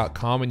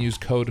hydrow.com and use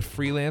code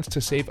FREELANCE to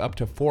save up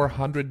to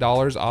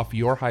 $400 off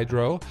your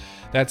Hydrow.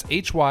 That's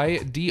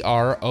HYDROW.com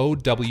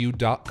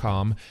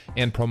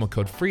and promo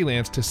code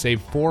FREELANCE to save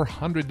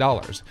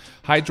 $400.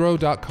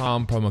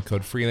 Hydrow.com, promo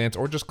code FREELANCE,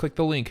 or just click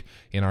the link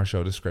in our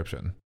show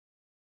description.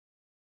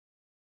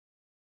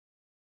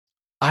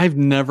 I've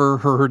never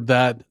heard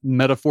that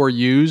metaphor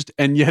used,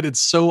 and yet it's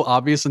so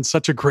obvious and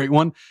such a great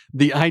one.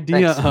 The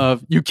idea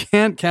of you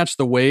can't catch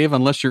the wave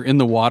unless you're in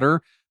the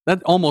water,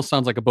 that almost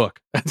sounds like a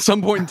book. At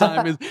some point in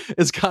time,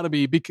 it's got to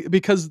be,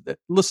 because,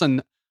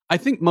 listen, I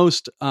think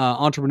most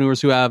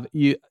entrepreneurs who have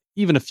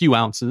even a few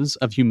ounces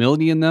of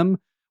humility in them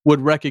would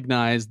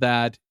recognize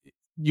that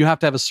you have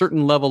to have a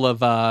certain level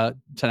of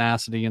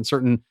tenacity and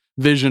certain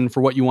vision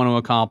for what you want to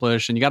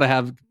accomplish, and you got to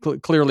have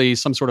clearly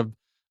some sort of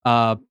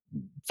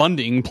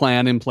funding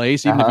plan in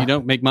place, even if you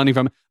don't make money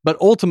from it. But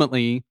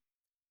ultimately,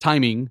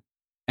 timing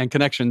and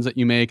connections that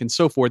you make and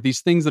so forth,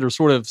 these things that are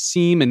sort of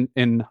seem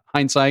in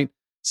hindsight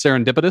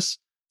serendipitous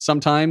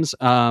sometimes,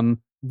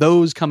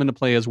 those come into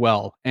play as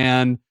well.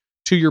 And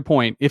to your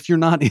point, if you're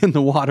not in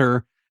the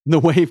water, the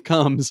wave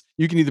comes,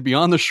 you can either be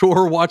on the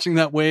shore watching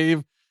that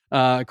wave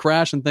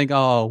crash and think,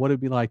 oh, what would it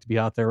be like to be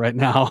out there right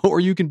now? Or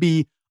you can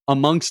be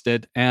amongst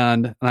it,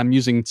 and I'm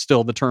using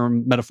still the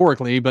term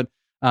metaphorically, but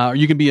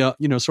you can be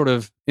sort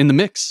of in the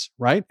mix,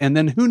 right? And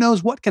then who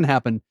knows what can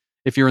happen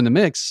if you're in the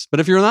mix. But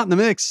if you're not in the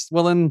mix,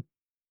 well then,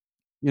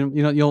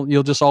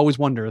 you'll just always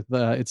wonder.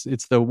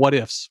 It's the what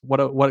ifs.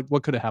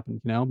 What could have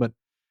happened, But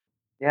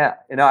yeah,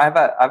 I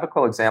have a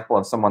cool example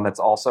of someone that's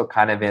also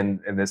kind of in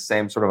this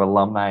same sort of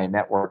alumni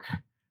network,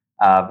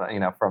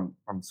 from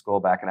school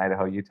back in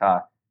Idaho,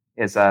 Utah,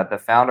 is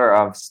the founder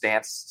of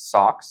Stance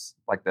Socks,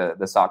 like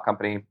the sock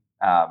company.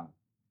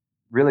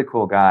 Really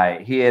cool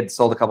guy. He had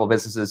sold a couple of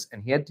businesses,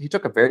 and he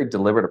took a very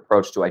deliberate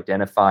approach to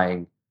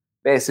identifying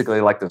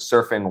basically like the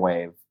surfing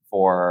wave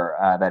for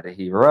that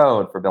he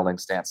rode for building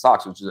Stance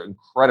Socks, which is an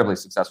incredibly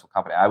successful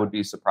company. I would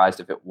be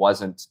surprised if it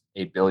wasn't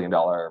a $1 billion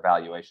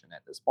valuation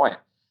at this point.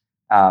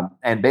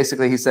 And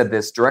basically, he said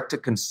this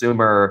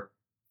direct-to-consumer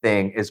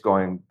thing is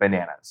going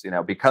bananas.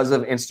 Because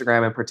of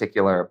Instagram in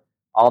particular,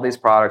 all these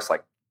products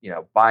like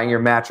buying your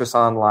mattress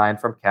online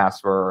from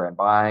Casper and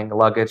buying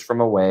luggage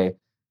from Away.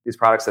 These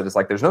products that is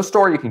like there's no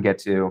store you can get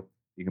to.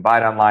 You can buy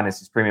it online. It's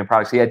these premium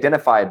products. He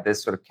identified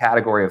this sort of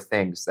category of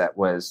things that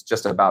was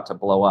just about to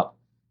blow up.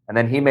 And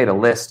then he made a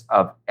list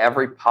of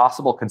every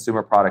possible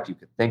consumer product you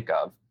could think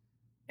of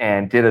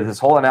and did this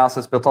whole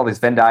analysis, built all these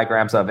Venn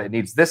diagrams of it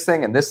needs this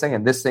thing and this thing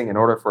and this thing in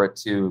order for it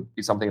to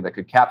be something that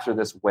could capture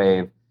this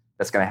wave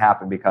that's going to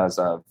happen because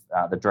of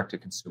the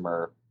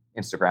direct-to-consumer,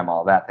 Instagram,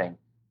 all of that thing.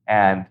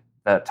 And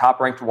the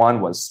top-ranked one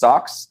was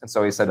socks. And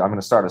so he said, I'm going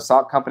to start a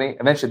sock company.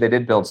 Eventually, they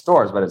did build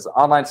stores, but it's an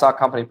online sock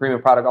company,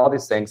 premium product, all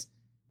these things.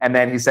 And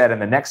then he said, in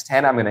the next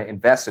 10, I'm going to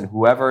invest in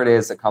whoever it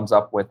is that comes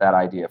up with that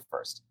idea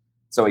first.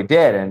 So he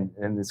did.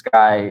 And this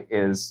guy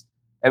is,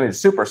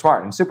 super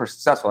smart and super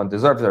successful and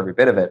deserves every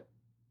bit of it.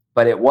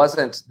 But it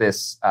wasn't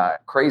this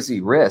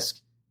crazy risk.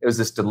 It was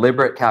this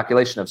deliberate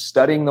calculation of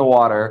studying the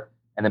water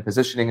and then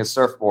positioning his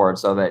surfboard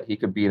so that he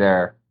could be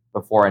there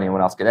before anyone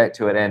else could get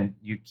to it. And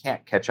you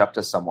can't catch up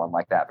to someone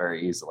like that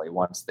very easily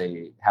once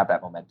they have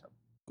that momentum.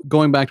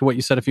 Going back to what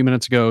you said a few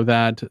minutes ago,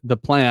 that the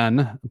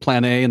plan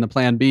A and the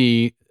plan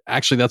B,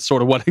 actually, that's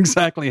sort of what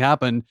exactly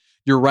happened.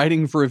 You're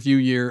writing for a few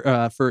years,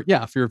 for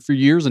a few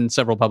years in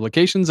several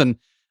publications. And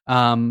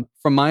from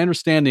my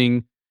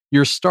understanding,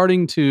 you're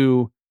starting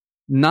to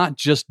not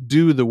just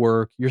do the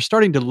work, you're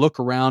starting to look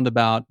around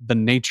about the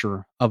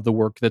nature of the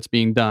work that's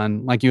being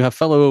done. Like you have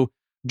fellow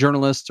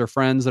journalists or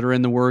friends that are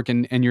in the work,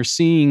 and you're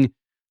seeing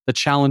the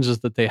challenges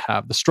that they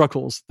have, the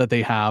struggles that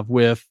they have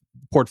with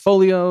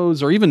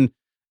portfolios or even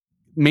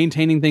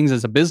maintaining things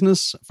as a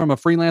business from a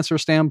freelancer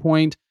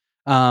standpoint.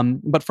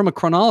 But from a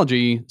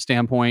chronology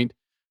standpoint,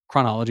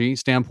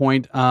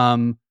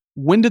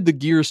 when did the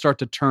gears start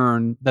to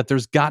turn that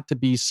there's got to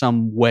be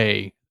some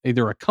way,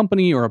 either a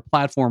company or a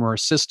platform or a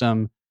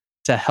system,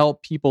 to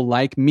help people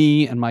like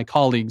me and my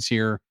colleagues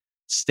here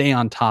stay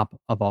on top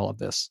of all of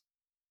this?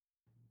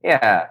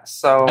 Yeah.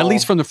 So at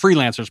least from the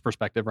freelancer's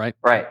perspective, right?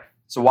 Right.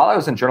 So while I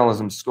was in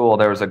journalism school,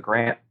 there was a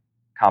grant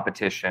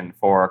competition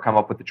for come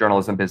up with the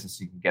journalism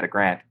business. You can get a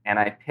grant. And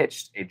I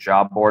pitched a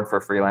job board for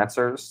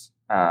freelancers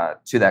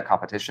to that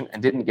competition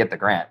and didn't get the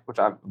grant, which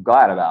I'm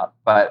glad about.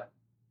 But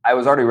I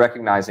was already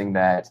recognizing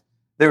that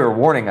they were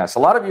warning us. A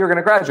lot of you are going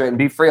to graduate and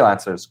be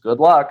freelancers. Good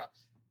luck.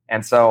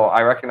 And so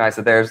I recognize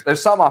that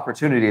there's some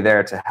opportunity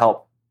there to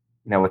help,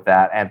 with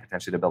that and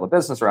potentially to build a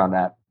business around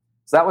that.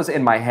 So that was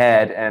in my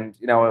head. And,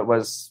 it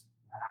was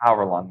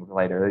however long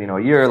later,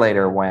 a year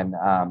later when,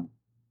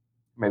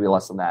 maybe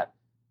less than that,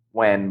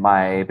 when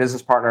my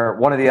business partner,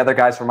 one of the other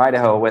guys from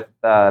Idaho with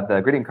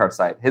the greeting card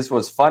site, his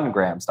was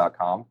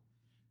fungrams.com.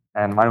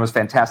 And mine was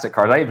Fantastic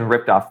Cards. I even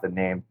ripped off the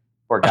name.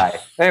 Poor guy.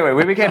 Anyway,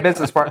 we became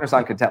business partners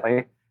on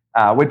Contently.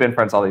 We'd been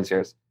friends all these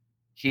years.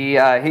 He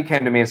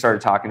came to me and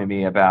started talking to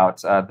me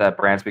about the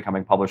brands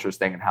becoming publishers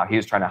thing and how he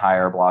was trying to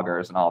hire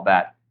bloggers and all of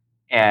that.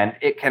 And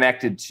it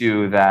connected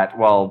to that,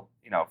 well,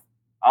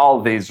 all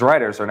of these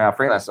writers are now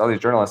freelancers. All these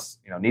journalists,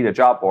 need a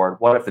job board.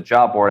 What if the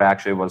job board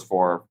actually was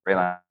for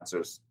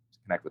freelancers to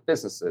connect with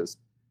businesses?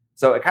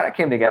 So it kind of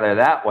came together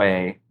that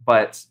way,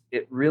 but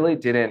it really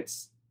didn't.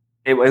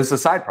 It was a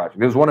side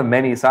project. It was one of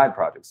many side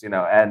projects, and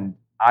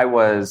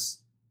I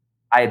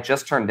had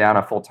just turned down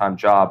a full-time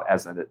job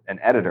as an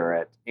editor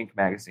at Inc.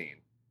 magazine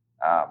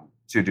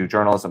to do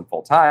journalism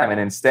full-time. And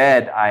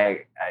instead,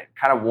 I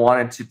kind of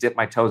wanted to dip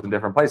my toes in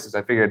different places.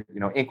 I figured,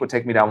 Inc. would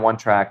take me down one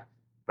track,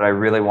 but I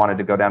really wanted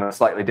to go down a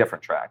slightly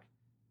different track.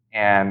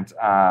 And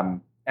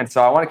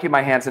so I want to keep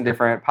my hands in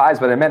different pies,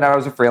 but it meant that I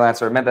was a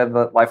freelancer. It meant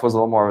that life was a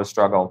little more of a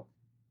struggle.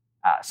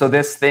 So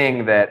this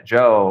thing that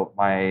Joe,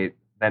 my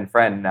then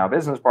friend, now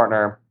business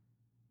partner,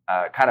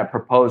 kind of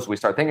proposed we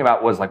start thinking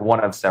about was like one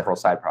of several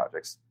side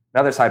projects.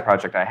 Another side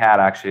project I had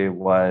actually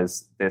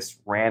was this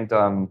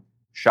random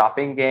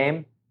shopping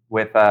game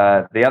with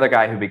the other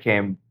guy who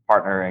became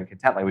partner in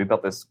Contently. We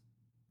built this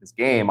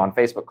game on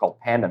Facebook called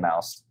Panda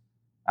Mouse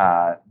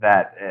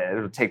that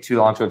it would take too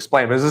long to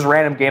explain. But it was this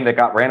random game that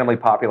got randomly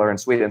popular in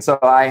Sweden. So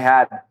I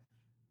had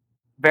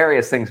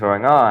various things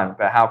going on,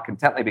 but how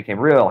Contently became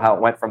real, how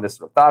it went from this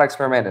sort of thought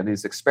experiment and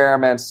these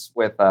experiments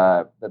with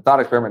the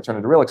thought experiment turned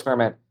into a real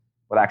experiment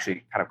with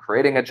actually kind of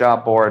creating a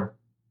job board.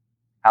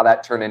 how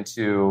that turned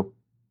into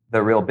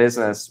the real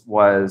business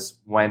was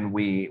when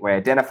we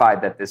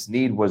identified that this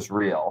need was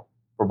real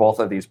for both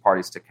of these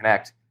parties to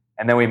connect.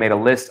 And then we made a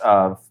list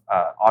of,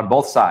 on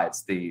both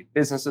sides, the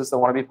businesses that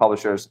want to be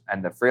publishers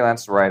and the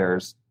freelance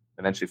writers,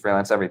 eventually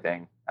freelance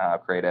everything,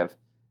 creative.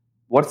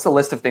 What's the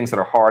list of things that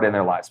are hard in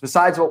their lives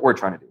besides what we're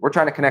trying to do? We're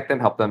trying to connect them,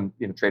 help them,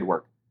 trade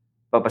work.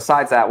 But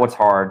besides that, what's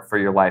hard for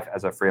your life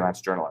as a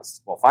freelance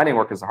journalist? Well, finding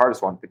work is the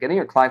hardest one, but getting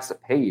your clients to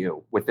pay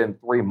you within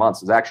 3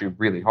 months is actually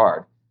really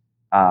hard.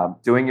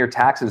 Doing your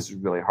taxes is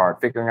really hard.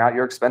 Figuring out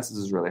your expenses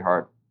is really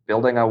hard.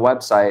 Building a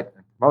website,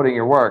 promoting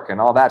your work,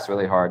 and all that's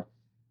really hard.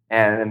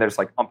 And there's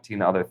like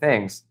umpteen other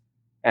things.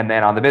 And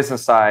then on the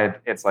business side,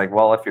 it's like,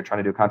 well, if you're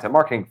trying to do content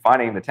marketing,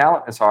 finding the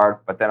talent is hard,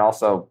 but then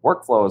also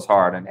workflow is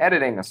hard, and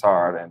editing is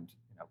hard, and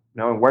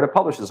knowing where to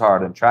publish is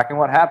hard, and tracking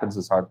what happens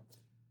is hard.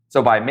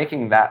 So by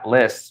making that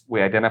list,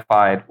 we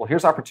identified, well,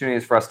 here's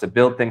opportunities for us to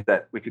build things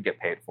that we could get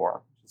paid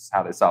for, which is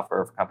how the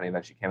software company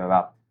eventually came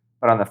about.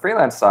 But on the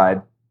freelance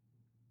side,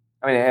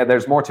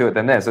 there's more to it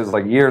than this. There's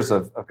like years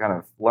of kind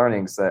of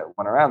learnings that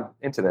went around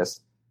into this.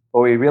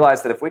 But we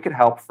realized that if we could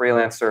help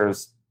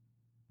freelancers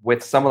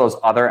with some of those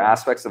other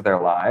aspects of their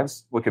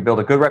lives, we could build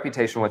a good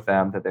reputation with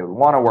them, that they would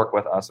want to work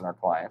with us and our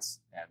clients.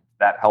 And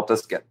that helped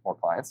us get more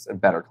clients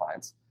and better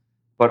clients.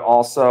 But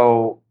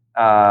also,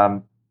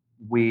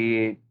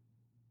 we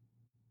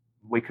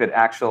could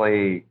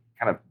actually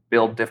kind of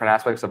build different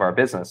aspects of our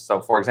business. So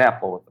for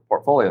example, with the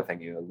portfolio thing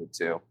you alluded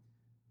to,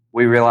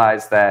 we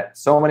realized that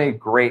so many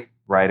great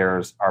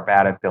writers are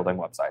bad at building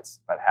websites,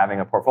 but having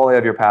a portfolio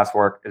of your past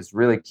work is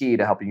really key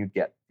to helping you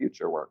get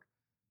future work.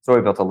 So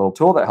we built a little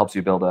tool that helps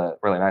you build a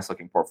really nice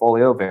looking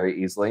portfolio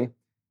very easily.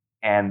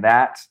 And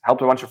that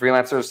helped a bunch of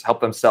freelancers help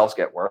themselves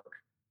get work.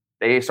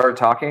 They started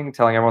talking,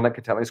 telling everyone that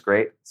Contently is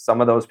great. Some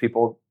of those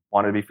people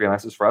wanted to be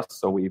freelancers for us,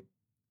 so we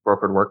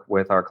brokered work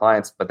with our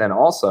clients. But then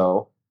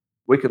also,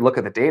 we could look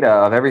at the data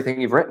of everything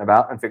you've written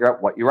about and figure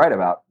out what you write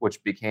about,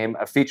 which became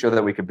a feature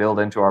that we could build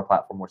into our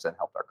platform, which then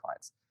helped our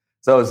clients.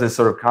 So it was this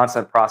sort of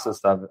constant process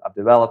of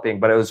developing,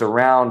 but it was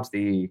around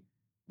the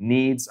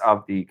needs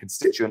of the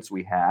constituents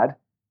we had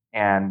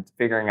and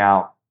figuring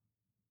out,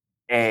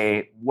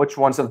 A, which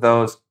ones of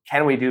those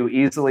can we do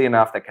easily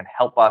enough that can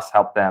help us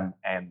help them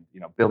and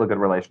build a good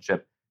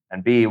relationship,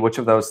 and B, which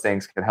of those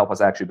things can help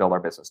us actually build our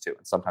business too.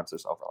 And sometimes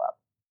there's overlap.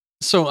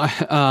 So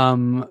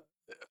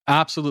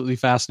absolutely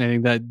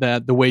fascinating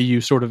that the way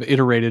you sort of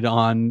iterated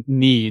on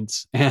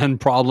needs and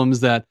problems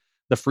that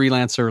the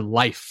freelancer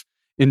life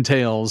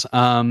entails.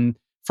 From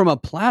a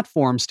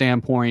platform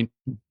standpoint,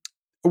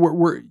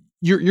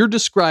 you're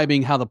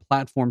describing how the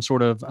platform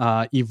sort of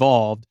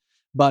evolved,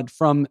 but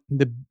from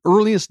the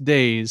earliest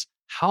days,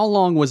 how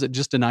long was it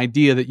just an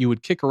idea that you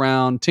would kick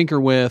around, tinker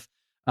with,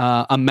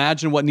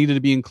 imagine what needed to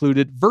be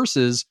included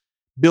versus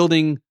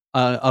building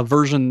a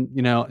version,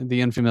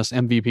 the infamous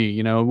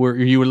MVP, where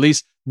you at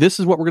least,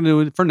 this is what we're going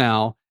to do for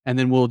now, and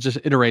then we'll just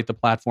iterate the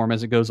platform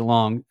as it goes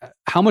along.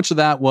 How much of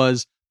that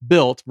was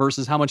built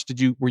versus how much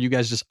were you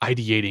guys just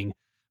ideating,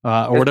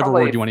 or whatever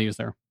word you want to use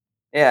there?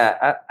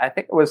 Yeah, I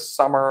think it was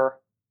summer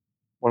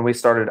when we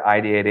started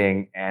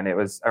ideating, and I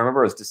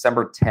remember it was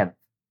December 10th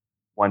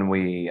when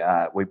we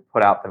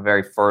put out the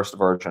very first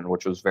version,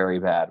 which was very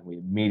bad. We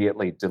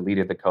immediately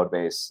deleted the code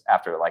base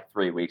after like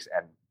 3 weeks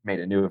and made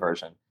a new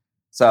version.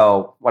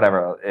 So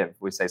whatever, if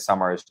we say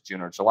summer is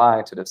June or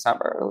July to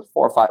December, it was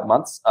 4 or 5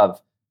 months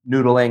of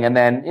noodling. And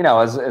then,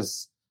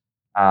 is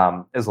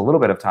a little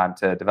bit of time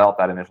to develop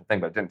that initial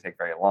thing, but it didn't take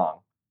very long.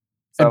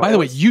 So and by the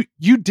way,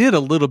 you did a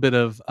little bit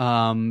of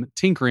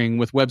tinkering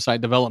with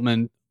website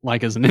development,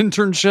 like as an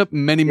internship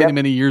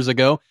many years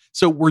ago.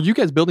 So were you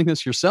guys building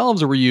this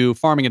yourselves, or were you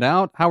farming it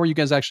out? How were you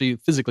guys actually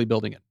physically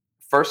building it?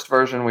 First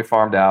version we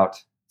farmed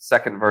out.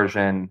 Second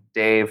version,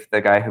 Dave, the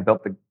guy who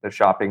built the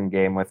shopping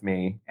game with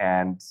me,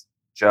 and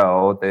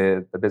Joe,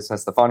 the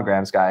business, the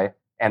Fungrams guy,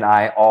 and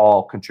I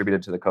all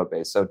contributed to the code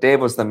base. So Dave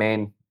was the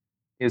main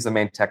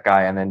tech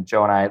guy, and then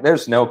Joe and I,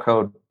 there's no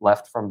code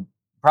left from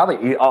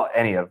probably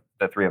any of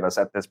the three of us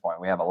at this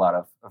point. We have a lot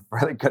of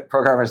really good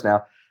programmers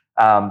now.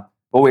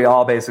 But we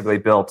all basically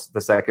built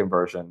the second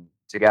version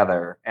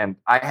together. And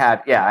I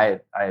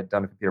had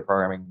done computer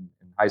programming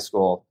in high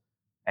school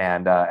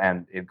and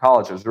in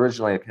college. I was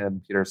originally a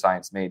computer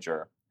science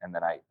major, and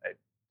then I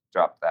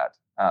dropped that.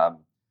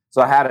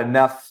 So I had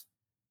enough,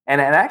 and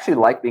I actually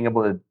like being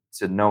able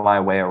to know my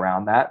way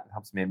around that. It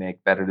helps me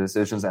make better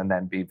decisions and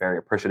then be very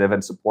appreciative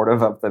and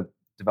supportive of the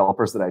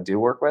developers that I do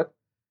work with.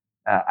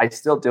 I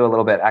still do a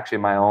little bit. Actually,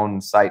 my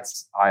own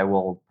sites, I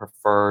will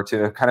prefer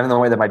to kind of in the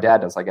way that my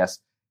dad does, I guess.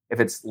 If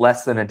it's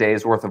less than a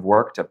day's worth of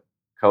work to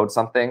code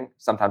something,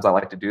 sometimes I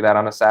like to do that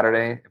on a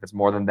Saturday. If it's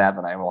more than that,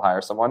 then I will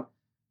hire someone.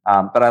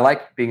 But I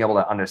like being able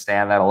to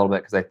understand that a little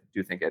bit because I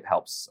do think it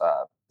helps,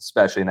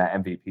 especially in that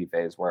MVP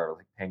phase where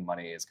like paying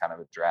money is kind of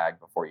a drag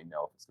before you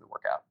know if it's going to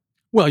work out.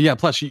 Well, yeah.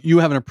 Plus, you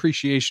have an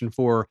appreciation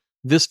for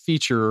this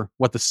feature,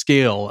 what the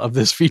scale of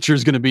this feature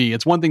is going to be.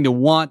 It's one thing to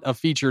want a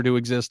feature to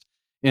exist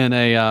in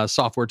a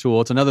software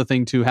tool. It's another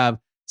thing to have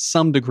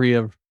some degree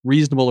of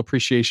reasonable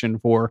appreciation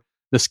for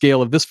the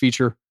scale of this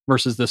feature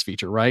versus this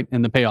feature, right?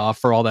 And the payoff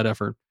for all that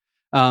effort.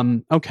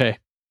 Okay.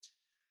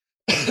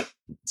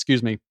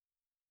 Excuse me.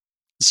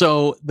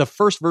 So the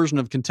first version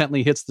of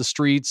Contently hits the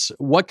streets.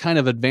 What kind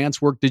of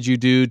advanced work did you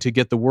do to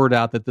get the word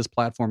out that this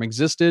platform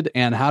existed?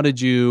 And how did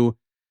you,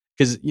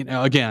 because,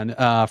 again,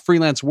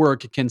 freelance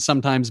work can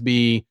sometimes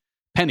be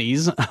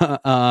pennies,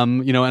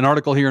 an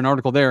article here, an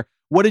article there.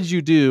 What did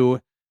you do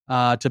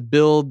to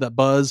build the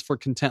buzz for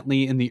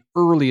Contently in the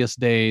earliest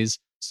days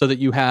so that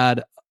you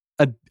had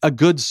a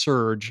good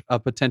surge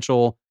of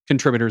potential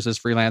contributors as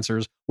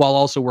freelancers while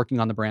also working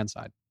on the brand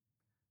side?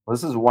 Well,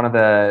 this is one of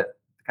the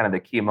kind of the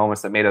key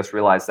moments that made us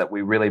realize that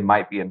we really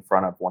might be in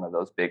front of one of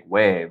those big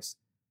waves.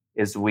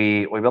 Is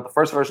we built the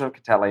first version of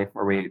Contently,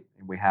 where we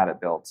had it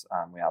built,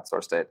 we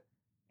outsourced it,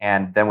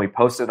 and then we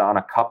posted on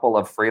a couple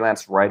of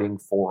freelance writing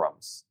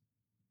forums.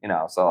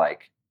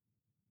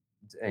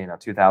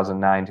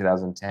 2009,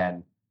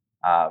 2010.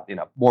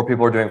 More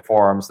people are doing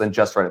forums than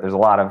just Reddit. There's a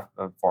lot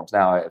of forums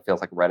now. It feels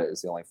like Reddit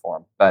is the only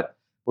forum, but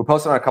we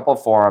posted on a couple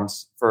of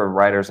forums for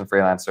writers and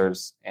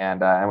freelancers,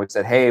 and we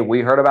said, hey,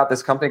 we heard about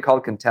this company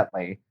called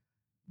Contently.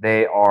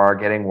 They are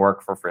getting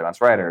work for freelance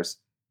writers.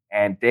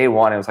 And day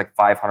one, it was like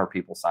 500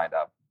 people signed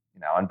up,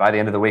 and by the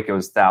end of the week, it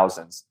was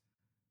thousands.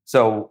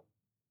 So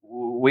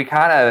we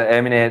kind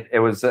of, it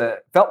was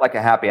felt like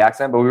a happy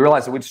accident, but we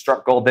realized that we'd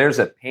struck gold. There's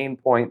a pain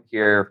point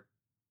here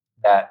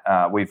that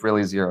we've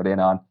really zeroed in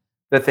on.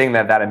 The thing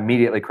that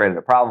immediately created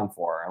a problem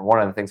for, and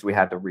one of the things we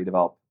had to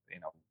redevelop,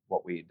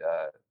 what we'd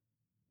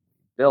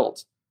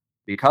built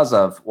because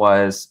of,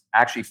 was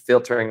actually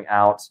filtering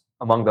out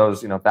among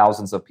those,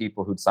 thousands of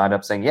people who'd signed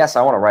up saying, yes,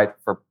 I want to write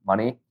for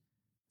money.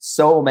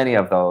 So many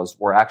of those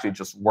were actually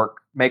just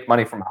make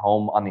money from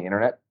home on the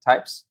internet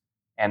types,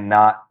 and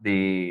not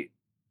the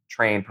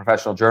trained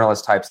professional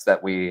journalist types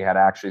that we had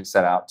actually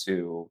set out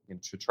to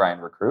try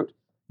and recruit.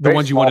 The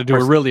ones you wanted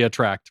to really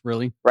attract,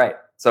 really? Right.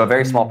 So a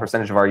very small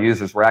percentage of our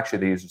users were actually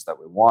the users that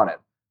we wanted.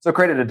 So it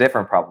created a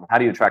different problem. How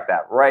do you attract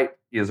that right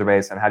user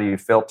base, and how do you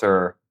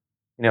filter?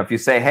 If you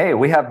say, hey,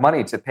 we have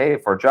money to pay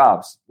for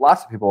jobs,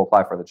 lots of people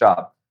apply for the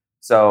job.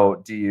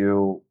 So do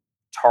you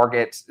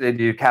cast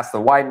the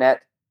wide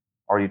net,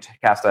 or do you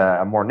cast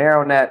a more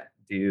narrow net?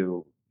 Do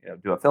you,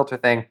 do a filter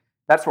thing?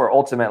 That's where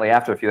ultimately,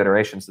 after a few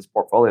iterations, this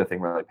portfolio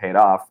thing really paid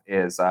off.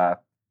 Is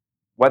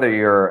whether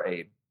you're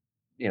a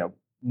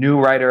new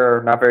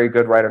writer, not very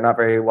good writer, not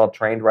very well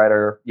trained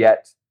writer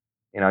yet,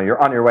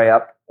 you're on your way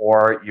up,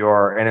 or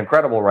you're an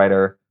incredible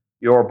writer,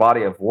 your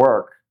body of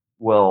work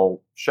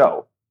will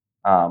show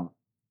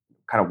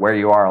kind of where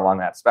you are along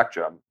that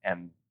spectrum.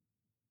 And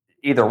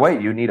either way,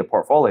 you need a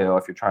portfolio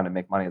if you're trying to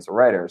make money as a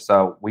writer.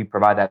 So we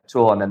provide that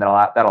tool, and then that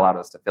allowed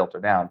us to filter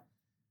down.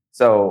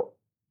 So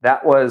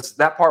that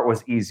part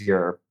was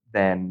easier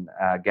than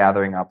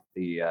gathering up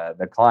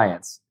the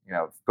clients.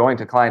 Going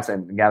to clients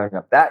and gathering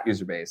up that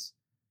user base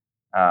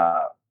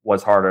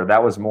was harder.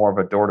 That was more of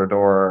a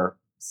door-to-door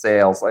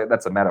sales. Like,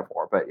 that's a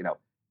metaphor, but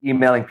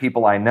emailing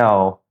people I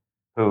know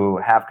who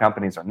have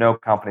companies or no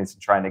companies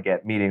and trying to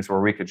get meetings where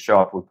we could show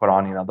up. We put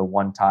on the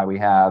one tie we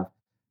have,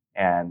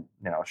 and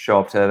show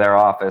up to their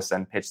office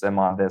and pitch them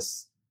on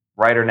this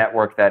writer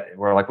network that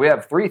we're like, we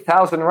have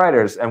 3,000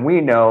 writers, and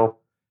we know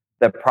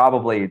that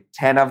probably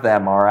 10 of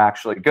them are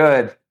actually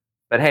good,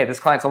 but hey, this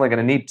client's only going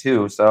to need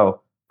 2,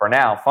 so for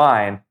now,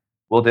 fine,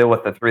 we'll deal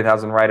with the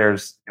 3,000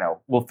 writers.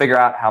 We'll figure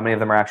out how many of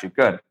them are actually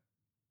good.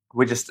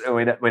 We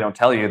don't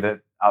tell you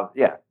that.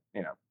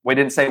 We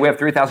didn't say we have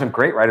 3,000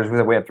 great writers. We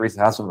said we have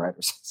 3,000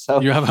 writers.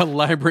 So you have a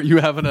library, you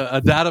have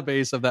a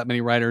database of that many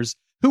writers.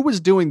 Who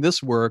was doing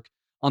this work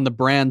on the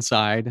brand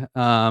side,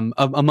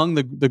 among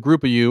the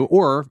group of you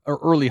or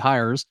early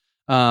hires?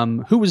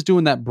 Who was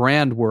doing that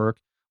brand work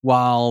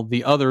while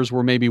the others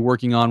were maybe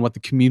working on what the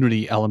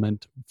community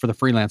element for the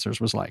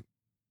freelancers was like?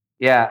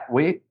 Yeah,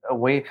 we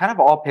kind of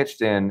all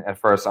pitched in at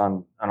first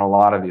on a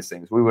lot of these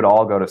things. We would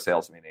all go to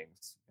sales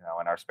meetings,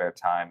 in our spare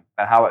time.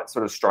 And how it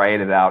sort of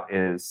striated out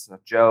is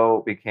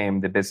Joe became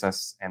the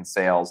business and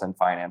sales and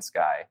finance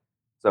guy.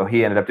 So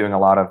he ended up doing a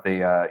lot of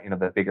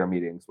the bigger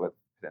meetings with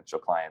potential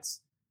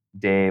clients.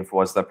 Dave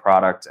was the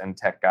product and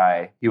tech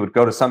guy. He would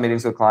go to some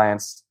meetings with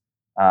clients,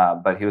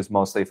 but he was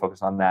mostly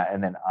focused on that.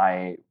 And then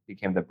I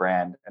became the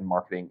brand and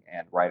marketing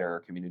and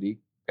writer community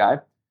guy.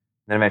 And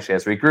then eventually,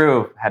 as we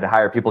grew, had to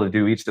hire people to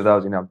do each of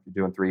those. You're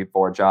doing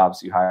 3-4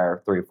 jobs, you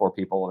hire 3 or 4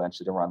 people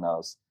eventually to run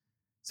those.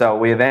 So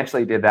we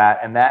eventually did that,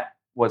 and that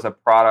was a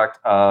product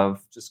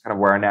of just kind of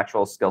where our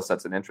natural skill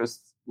sets and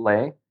interests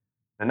lay.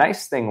 The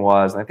nice thing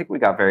was, and I think we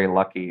got very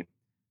lucky,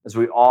 is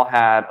we all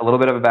had a little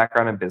bit of a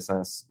background in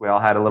business. We all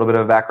had a little bit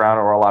of a background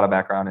or a lot of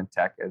background in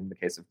tech in the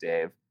case of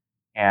Dave.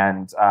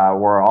 And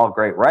we're all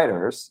great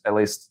writers, at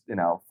least,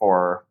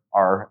 for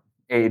our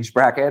age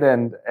bracket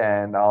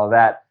and all of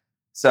that.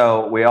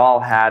 So we all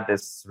had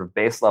this sort of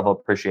base level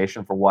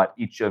appreciation for what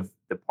each of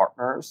the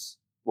partners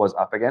was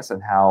up against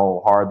and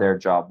how hard their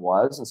job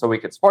was. And so we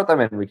could support them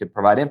and we could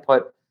provide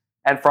input.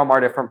 And from our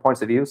different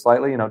points of view,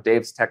 slightly,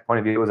 Dave's tech point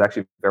of view was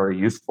actually very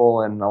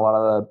useful in a lot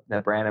of the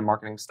brand and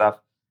marketing stuff.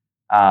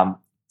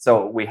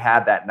 So we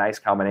had that nice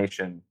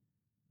combination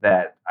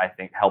that I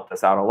think helped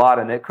us out a lot.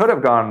 And it could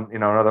have gone,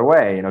 another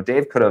way.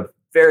 Dave could have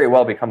very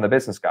well become the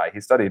business guy. He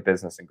studied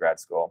business in grad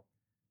school.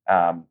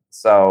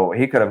 So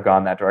he could have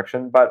gone that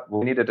direction, but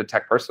we needed a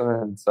tech person.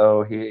 And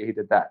so he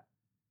did that.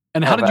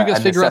 And how did you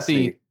guys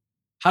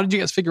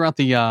figure out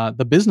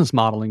the business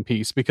modeling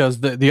piece? Because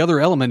the other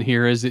element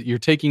here is that you're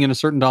taking in a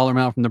certain dollar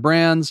amount from the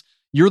brands.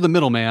 You're the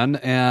middleman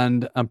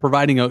and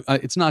providing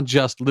it's not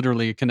just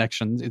literally a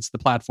connection, it's the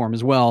platform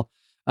as well.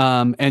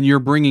 And you're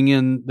bringing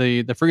in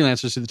the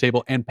freelancers to the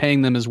table and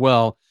paying them as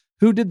well.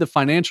 Who did the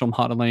financial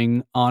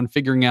modeling on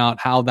figuring out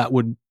how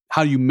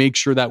you make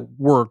sure that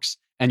works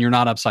and you're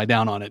not upside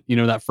down on it,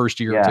 that first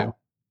year or two?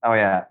 Oh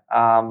yeah.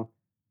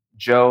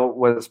 Joe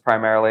was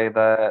primarily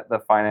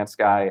the finance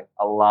guy.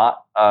 A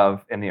lot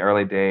of, in the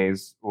early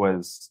days,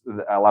 was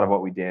a lot of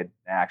what we did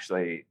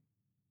actually.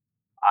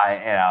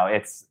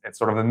 It's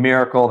sort of a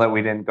miracle that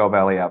we didn't go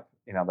belly up,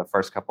 the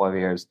first couple of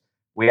years.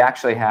 We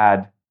actually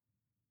had,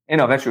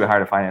 eventually we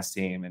hired a finance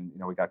team and,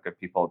 we got good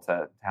people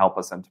to help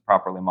us and to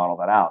properly model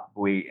that out.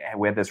 We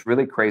had this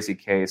really crazy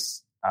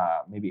case,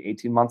 maybe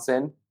 18 months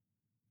in,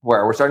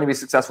 where we're starting to be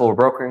successful. We're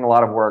brokering a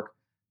lot of work.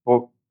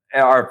 Well,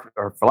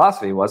 our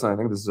philosophy was, and I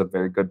think this is a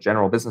very good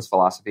general business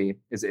philosophy,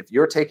 is if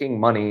you're taking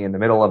money in the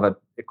middle of an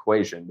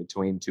equation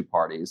between two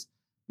parties,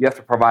 you have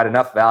to provide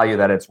enough value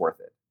that it's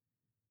worth it.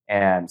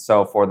 And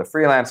so for the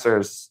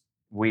freelancers,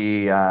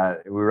 we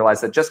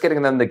realized that just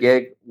getting them the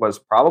gig was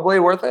probably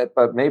worth it,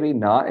 but maybe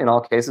not in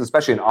all cases,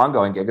 especially an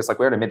ongoing gig. It's like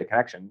we already made the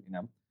connection,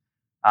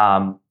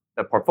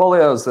 The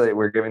portfolios,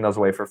 we're giving those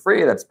away for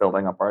free. That's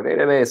building up our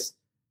database.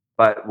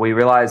 But we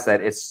realized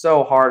that it's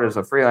so hard as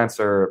a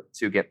freelancer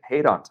to get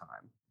paid on time.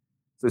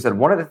 So we said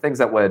one of the things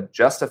that would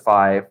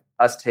justify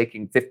us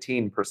taking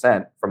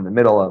 15% from the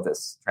middle of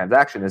this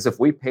transaction is if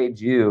we paid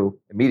you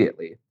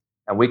immediately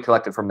and we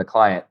collected from the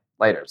client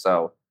later.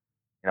 So,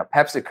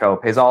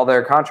 PepsiCo pays all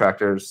their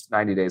contractors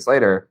 90 days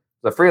later.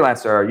 As a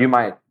freelancer, you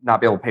might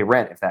not be able to pay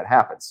rent if that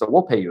happens. So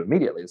we'll pay you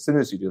immediately as soon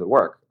as you do the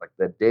work, like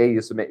the day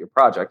you submit your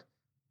project,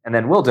 and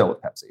then we'll deal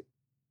with Pepsi.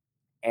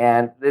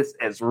 And this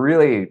is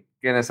really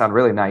going to sound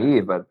really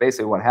naive, but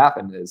basically what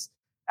happened is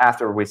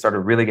after we started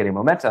really getting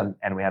momentum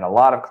and we had a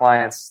lot of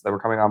clients that were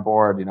coming on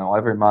board,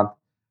 every month,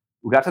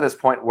 we got to this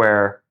point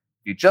where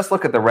if you just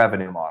look at the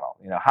revenue model,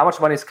 how much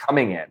money is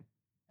coming in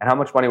and how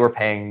much money we're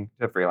paying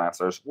to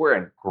freelancers, we're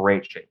in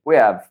great shape. We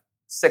have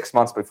 6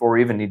 months before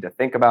we even need to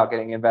think about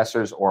getting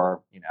investors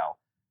or,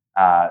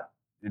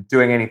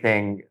 doing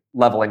anything,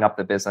 leveling up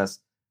the business.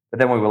 But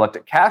then when we looked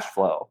at cash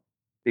flow,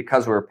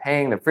 because we were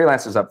paying the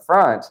freelancers up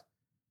front,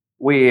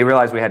 we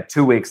realized we had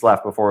 2 weeks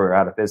left before we were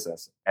out of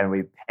business, and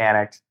we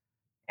panicked.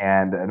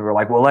 And we were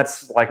like, well,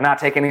 let's not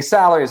take any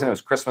salaries. And it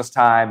was Christmas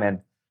time, and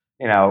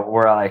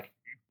we're like,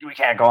 we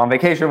can't go on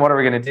vacation. What are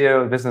we going to do?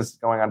 The business is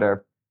going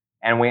under.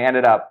 And we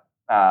ended up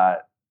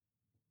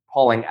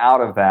pulling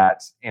out of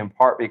that in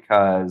part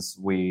because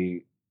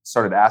we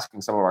started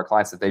asking some of our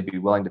clients if they'd be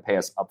willing to pay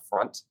us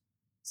upfront.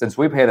 Since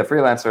we pay the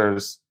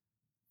freelancers,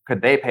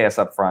 could they pay us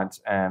upfront?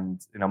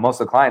 And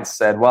most of the clients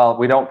said, well,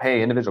 we don't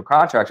pay individual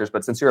contractors,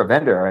 but since you're a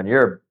vendor and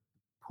you're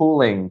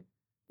pooling,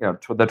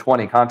 the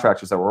 20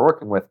 contractors that we're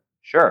working with,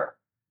 sure.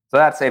 So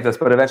that saved us,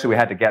 but eventually we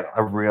had to get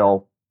a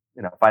real,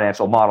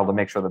 financial model to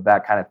make sure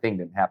that kind of thing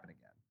didn't happen again.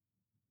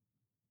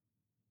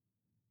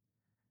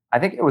 I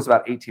think it was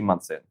about 18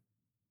 months in.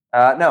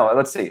 No,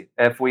 let's see.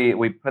 If we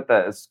put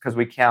because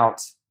we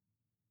count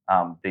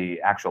the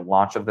actual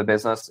launch of the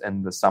business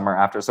in the summer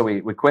after. So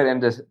we quit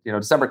into,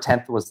 December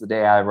 10th was the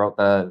day I wrote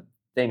the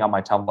thing on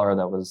my Tumblr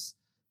that was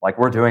like,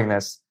 we're doing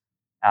this.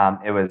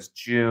 It was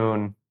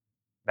June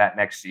that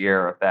next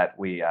year that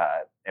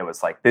it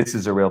was like, this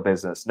is a real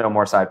business. No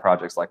more side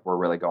projects. Like, we're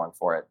really going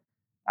for it.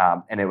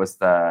 And it was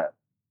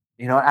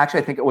actually,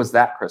 I think it was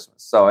that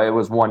Christmas. So it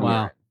was 1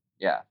 year.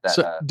 Yeah. That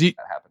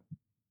happened.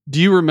 Do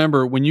you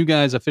remember when you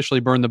guys officially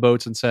burned the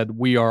boats and said,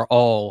 we are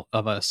all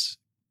of us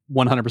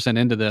 100%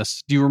 into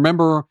this? Do you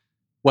remember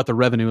what the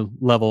revenue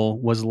level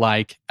was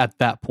like at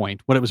that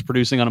point? What it was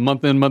producing on a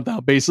month in, month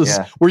out basis?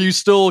 Yeah. Were you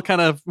still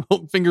kind of,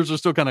 fingers are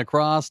still kind of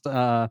crossed?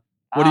 What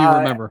do you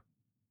remember?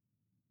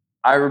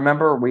 I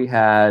remember we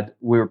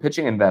were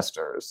pitching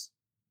investors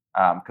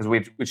because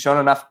we'd shown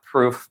enough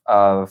proof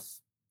of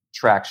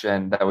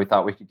traction that we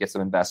thought we could get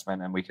some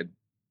investment and we could,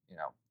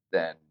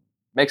 then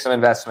make some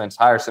investments,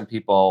 hire some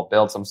people,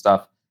 build some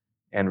stuff,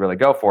 and really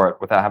go for it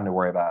without having to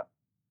worry about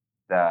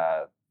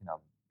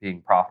being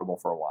profitable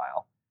for a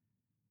while.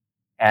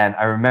 And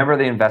I remember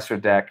the investor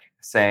deck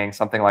saying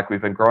something like,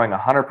 we've been growing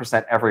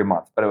 100% every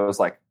month, but it was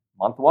like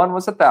month 1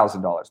 was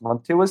 $1,000,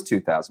 month 2 was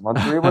 $2,000,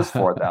 month 3 was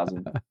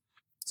 $4,000.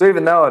 So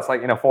even though it's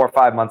like 4 or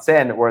 5 months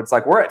in, where it's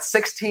like we're at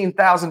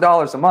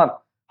 $16,000 a month,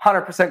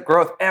 100%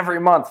 growth every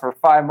month for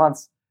 5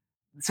 months,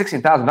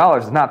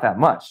 $16,000 is not that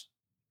much.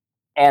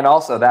 And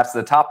also, that's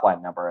the top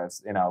line number.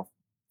 It's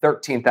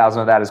 13,000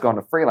 of that is going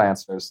to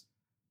freelancers.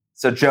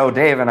 So Joe,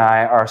 Dave, and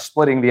I are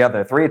splitting the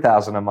other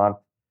 3,000 a month,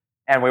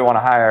 and we want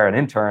to hire an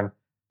intern.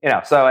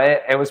 So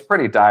it was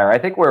pretty dire. I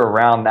think we're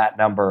around that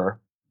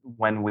number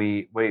when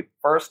we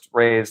first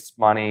raised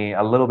money,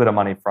 a little bit of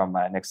money from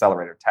an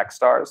accelerator,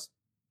 Techstars.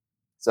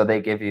 So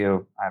they give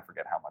you, I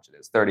forget how much it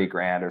is, 30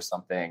 grand or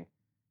something,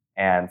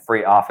 and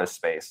free office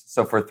space.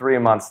 So for 3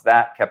 months,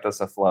 that kept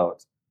us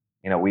afloat.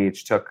 We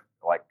each took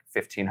like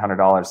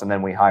 $1,500, and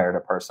then we hired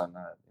a person,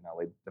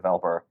 lead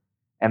developer.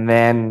 And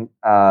then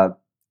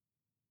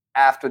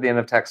after the end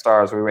of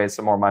Techstars, we raised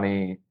some more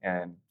money,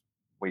 and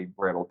we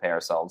were able to pay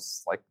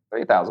ourselves like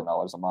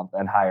 $3,000 a month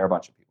and hire a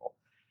bunch of people.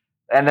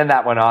 And then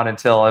that went on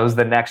until it was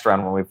the next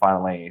round when we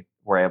finally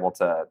were able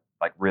to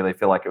like really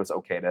feel like it was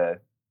okay to,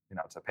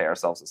 to pay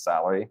ourselves a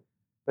salary.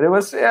 But it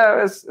was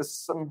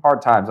some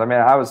hard times. I mean,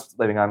 I was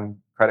living on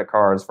credit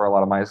cards for a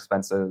lot of my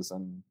expenses,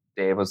 and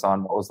Dave was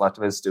on what was left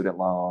of his student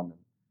loan.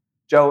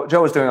 Joe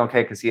was doing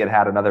okay because he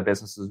had another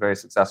business that was very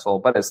successful,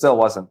 but it still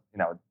wasn't,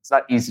 it's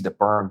not easy to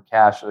burn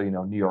cash.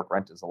 New York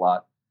rent is a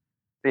lot.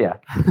 But yeah.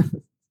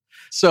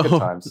 So good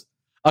times.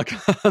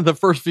 The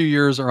first few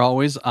years are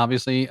always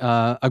obviously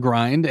a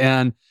grind,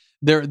 and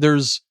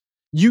there's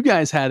you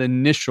guys had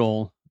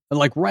initial,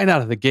 like right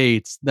out of the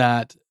gates,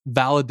 that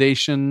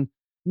validation.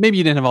 Maybe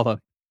you didn't have all the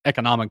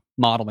economic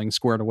modeling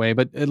squared away,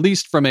 but at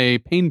least from a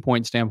pain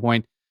point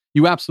standpoint,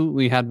 you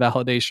absolutely had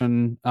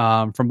validation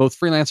from both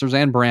freelancers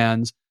and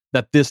brands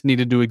that this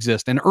needed to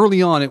exist. And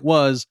early on, it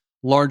was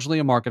largely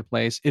a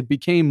marketplace. It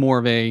became more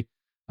of a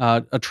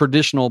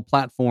traditional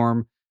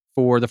platform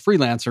for the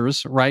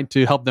freelancers, right,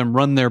 to help them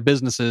run their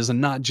businesses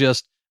and not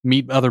just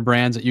meet other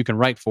brands that you can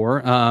write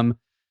for.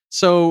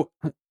 So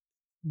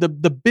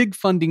the big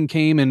funding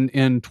came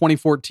in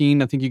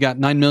 2014. I think you got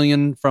 $9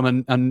 million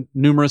from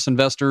numerous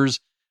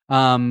investors.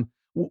 I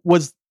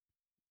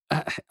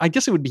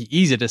guess it would be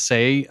easy to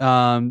say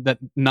that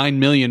 $9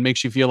 million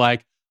makes you feel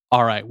like,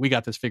 all right, we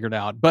got this figured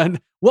out.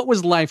 But what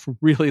was life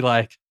really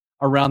like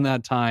around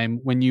that time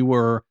when you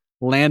were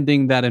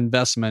landing that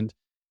investment,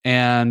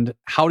 and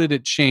how did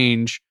it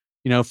change,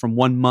 from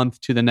 1 month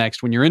to the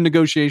next when you're in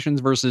negotiations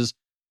versus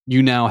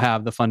you now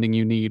have the funding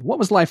you need? What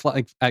was life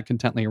like at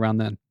Contently around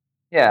then?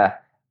 Yeah,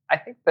 I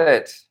think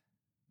that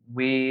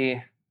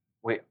we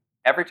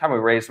every time we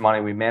raised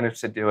money, we managed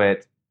to do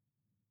it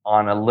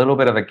on a little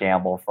bit of a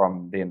gamble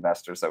from the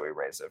investors that we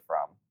raised it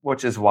from,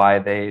 which is why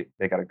they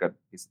got a good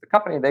piece of the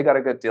company. They got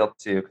a good deal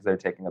too, because they're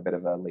taking a bit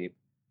of a leap.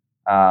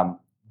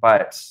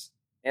 But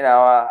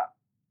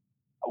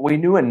we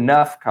knew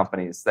enough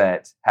companies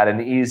that had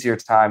an easier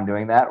time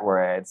doing that,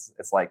 where it's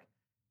like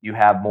you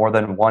have more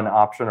than one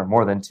option or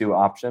more than two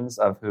options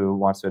of who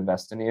wants to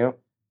invest in you,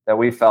 that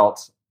we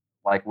felt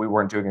like we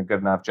weren't doing a good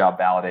enough job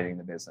validating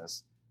the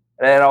business.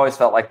 And it always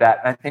felt like that.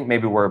 And I think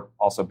maybe we're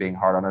also being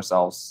hard on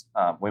ourselves.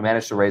 We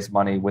managed to raise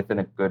money within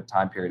a good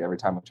time period every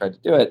time we tried to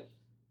do it.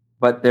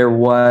 But there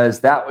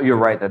was that, you're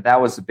right,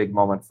 that was a big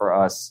moment for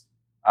us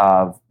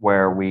of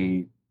where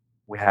we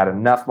had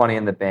enough money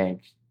in the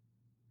bank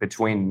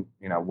between,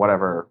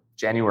 whatever,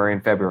 January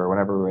and February,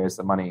 whenever we raised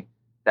the money,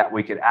 that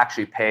we could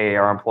actually pay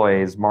our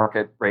employees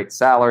market rate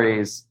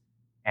salaries,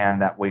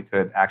 and that we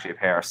could actually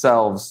pay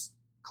ourselves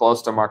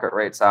close to market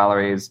rate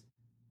salaries,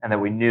 and that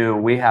we knew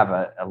we have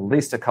at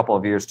least a couple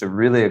of years to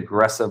really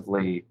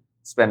aggressively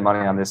spend money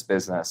on this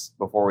business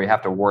before we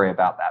have to worry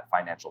about that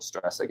financial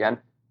stress again.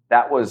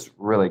 That was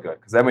really good,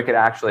 because then we could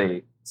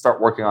actually start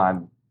working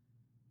on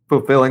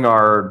fulfilling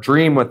our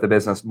dream with the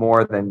business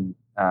more than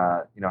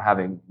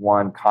having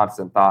one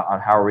constant thought on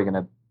how are we going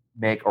to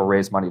make or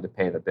raise money to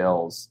pay the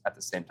bills at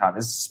the same time.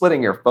 It's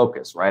splitting your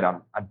focus, right,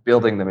 on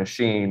building the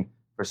machine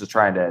versus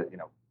trying to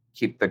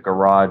keep the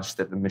garage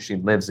that the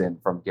machine lives in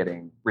from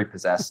getting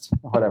repossessed,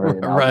 whatever the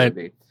analogy Right. would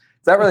be.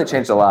 So that really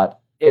changed a lot.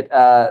 It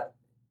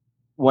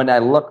when I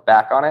look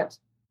back on it,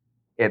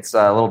 it's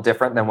a little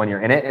different than when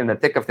you're in it. In the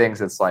thick of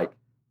things, it's like,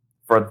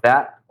 for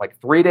that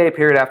 3-day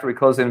period after we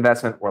closed the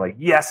investment, we're like,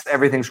 yes,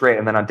 everything's great.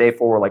 And then on day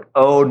 4, we're like,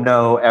 oh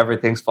no,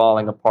 everything's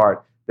falling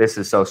apart. This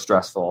is so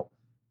stressful.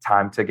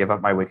 Time to give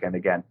up my weekend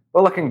again.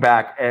 But looking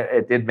back,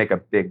 it did make a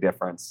big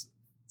difference,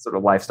 sort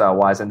of lifestyle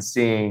wise, and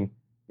seeing,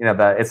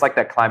 it's like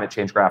that climate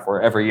change graph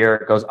where every year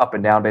it goes up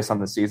and down based on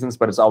the seasons,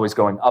 but it's always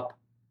going up,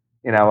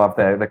 of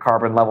the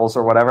carbon levels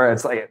or whatever.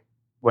 It's like,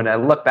 when I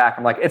look back,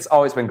 I'm like, it's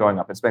always been going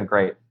up. It's been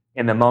great.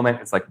 In the moment,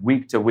 it's like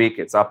week to week,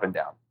 it's up and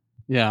down.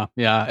 Yeah.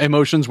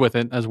 Emotions with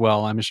it as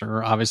well, I'm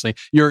sure. Obviously,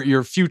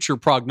 your future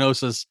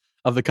prognosis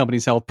of the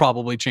company's health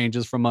probably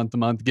changes from month to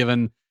month,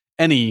 given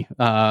any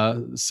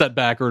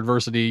setback or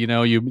adversity.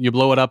 You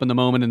blow it up in the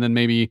moment, and then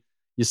maybe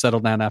you settle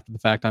down after the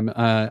fact.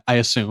 I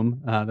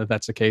assume that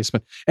that's the case.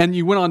 And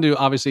you went on to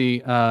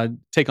obviously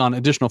take on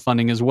additional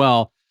funding as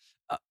well.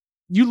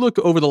 You look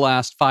over the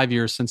last 5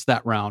 years since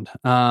that round,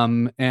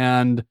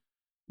 and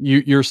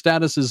your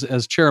status is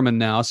as chairman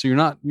now, so you're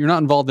not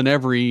involved in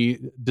every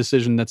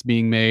decision that's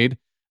being made.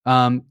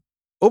 Over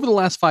the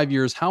last 5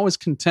 years, how has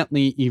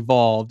Contently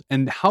evolved,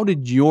 and how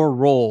did your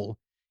role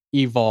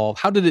evolve?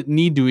 How did it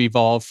need to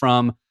evolve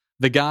from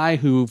the guy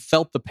who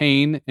felt the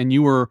pain, and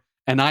you were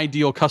an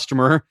ideal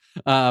customer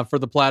for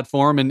the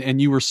platform,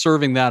 and you were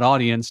serving that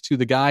audience, to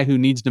the guy who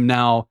needs to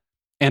now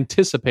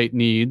anticipate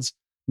needs,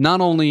 not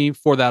only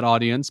for that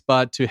audience,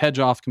 but to hedge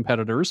off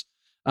competitors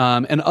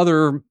and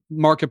other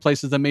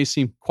marketplaces that may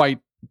seem quite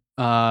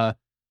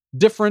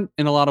different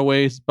in a lot of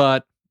ways,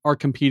 but are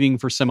competing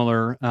for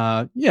similar.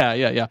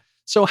 Yeah.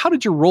 So how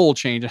did your role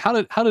change? How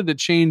did it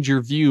change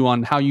your view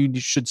on how you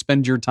should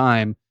spend your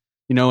time,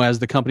 as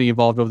the company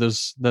evolved over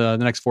the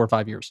next 4 or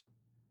 5 years?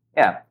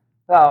 Yeah.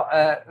 Well,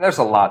 there's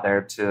a lot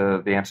there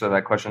to the answer to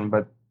that question,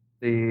 but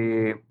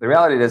the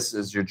reality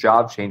is your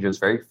job changes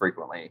very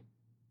frequently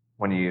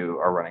when you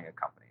are running a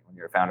company, when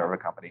you're a founder of a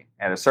company.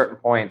 And at a certain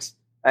point,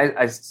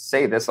 I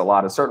say this a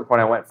lot, at a certain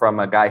point I went from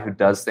a guy who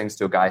does things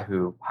to a guy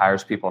who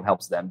hires people and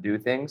helps them do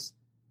things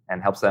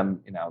and helps them,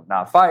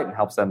 not fight, and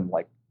helps them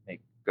like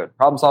make good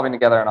problem solving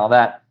together and all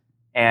that.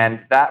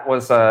 And that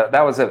was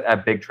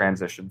a big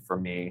transition for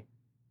me.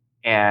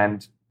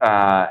 And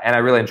I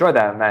really enjoyed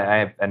that. And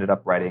I ended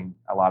up writing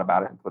a lot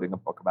about it, including a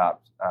book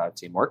about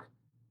teamwork,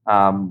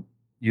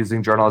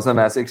 using journalism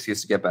as an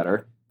excuse to get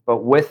better.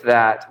 But with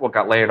that, what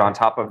got layered on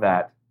top of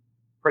that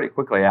pretty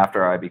quickly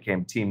after I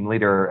became team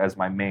leader as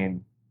my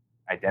main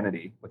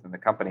identity within the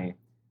company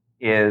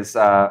is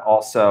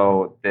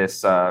also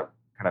this kind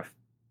of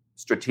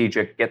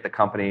strategic, get the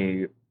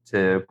company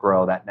to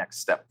grow that next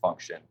step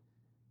function.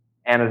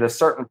 And at a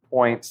certain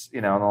point,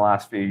 in the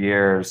last few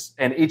years,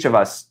 and each of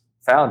us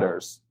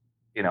founders,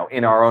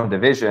 in our own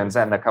divisions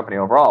and the company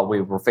overall,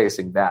 we were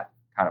facing that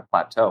kind of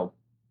plateau.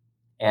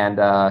 And,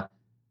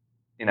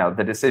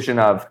 the decision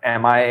of,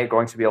 am I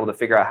going to be able to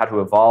figure out how to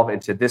evolve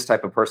into this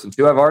type of person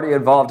too? I've already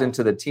evolved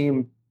into the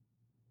team,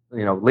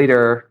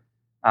 leader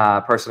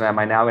person. Am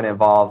I now going to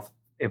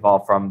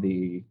evolve from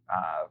the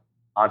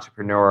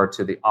entrepreneur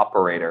to the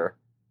operator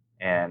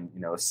and,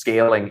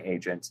 scaling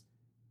agent?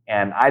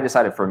 And I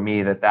decided for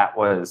me that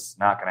was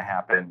not going to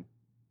happen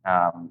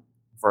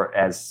for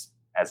as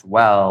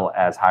well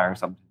as hiring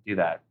someone to do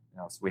that.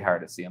 So we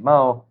hired a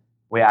CMO.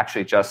 We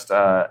actually just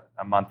a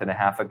month and a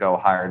half ago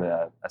hired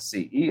a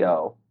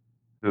CEO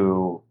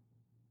who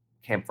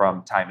came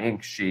from Time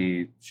Inc.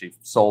 She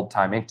sold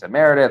Time Inc. to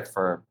Meredith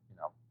for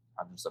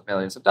hundreds of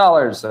millions of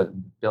dollars,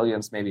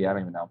 billions maybe, I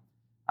don't even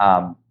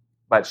know.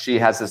 But she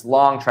has this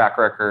long track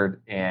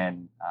record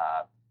in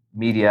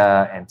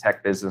media and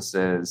tech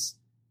businesses,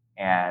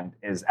 and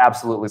is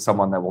absolutely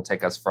someone that will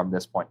take us from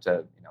this point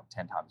to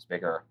 10 times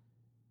bigger,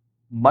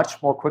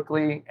 much more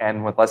quickly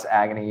and with less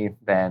agony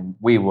than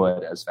we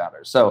would as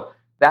founders. So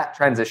that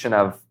transition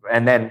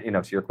and then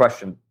to your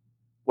question,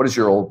 what does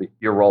your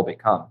role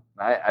become?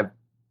 I've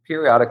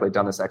periodically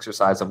done this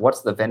exercise of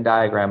what's the Venn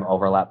diagram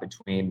overlap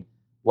between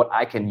what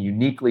I can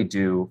uniquely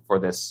do for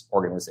this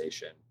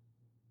organization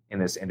in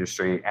this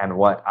industry and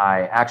what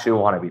I actually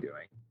want to be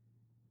doing.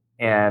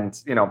 And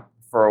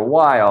for a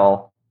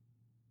while,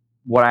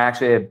 what I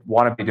actually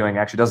want to be doing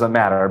actually doesn't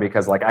matter,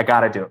 because I got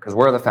to do it because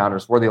we're the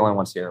founders, we're the only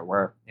ones here.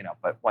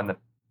 But when the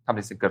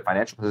company's in a good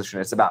financial position,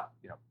 it's about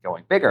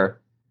going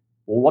bigger.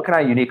 Well, what can I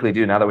uniquely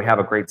do now that we have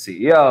a great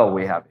CEO,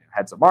 we have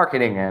heads of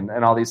marketing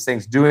and all these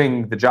things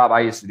doing the job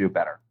I used to do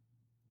better?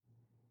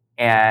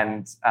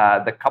 And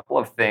the couple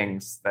of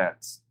things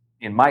that,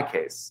 in my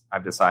case,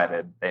 I've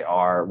decided they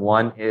are,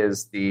 one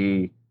is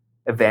the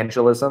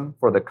evangelism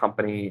for the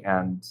company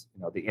and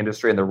the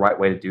industry and the right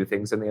way to do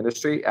things in the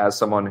industry, as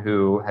someone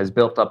who has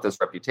built up this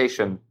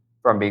reputation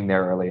from being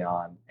there early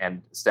on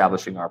and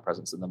establishing our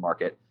presence in the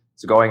market.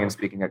 So going and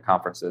speaking at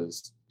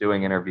conferences,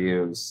 doing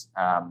interviews,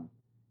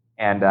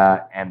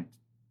 and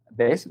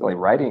basically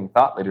writing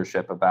thought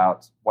leadership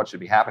about what should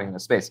be happening in the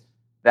space.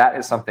 That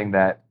is something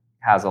that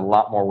has a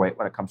lot more weight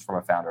when it comes from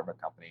a founder of a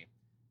company.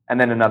 And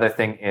then another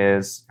thing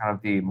is kind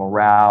of the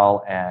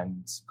morale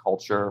and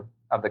culture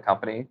of the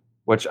company,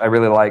 which I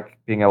really like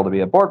being able to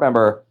be a board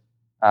member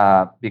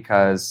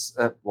because,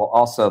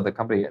 also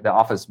the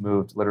office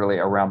moved literally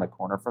around the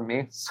corner from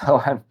me.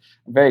 So I'm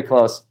very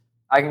close.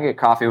 I can get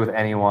coffee with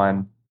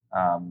anyone,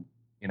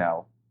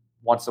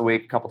 once a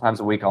week, a couple times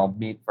a week. I'll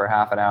meet for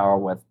half an hour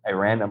with a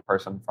random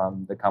person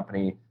from the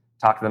company,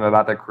 talk to them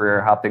about their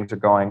career, how things are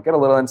going, get a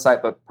little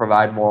insight, but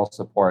provide moral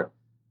support.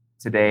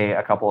 Today,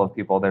 a couple of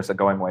people, there's a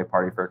going away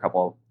party for a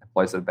couple of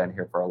employees that have been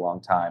here for a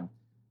long time.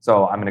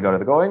 So I'm going to go to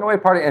the going away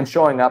party, and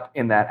showing up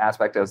in that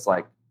aspect as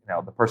the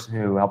person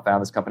who helped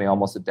found this company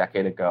almost a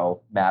decade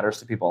ago matters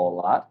to people a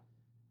lot,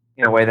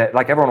 in a way that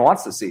everyone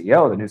wants the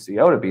new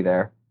CEO to be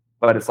there,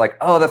 but it's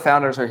the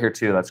founders are here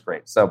too. That's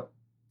great. So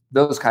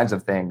those kinds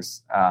of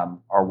things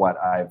are what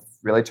I've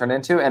really turned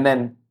into. And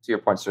then to your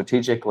point,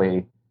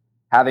 strategically,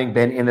 having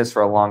been in this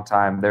for a long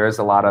time, there is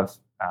a lot of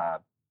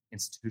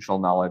institutional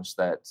knowledge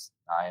that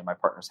I and my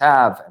partners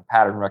have, and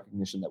pattern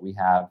recognition that we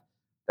have,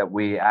 that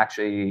we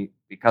actually,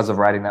 because of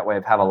writing that way,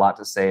 have a lot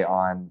to say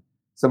on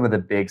some of the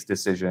big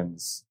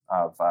decisions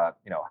of,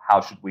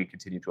 how should we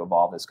continue to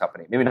evolve this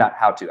company? Maybe not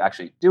how to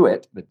actually do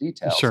it, the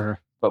details,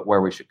 sure, but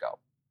where we should go.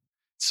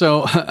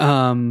 So,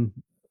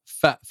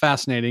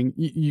 fascinating.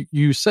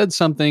 You said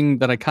something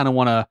that I kind of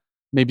want to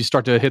maybe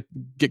start to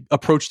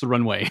approach the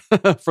runway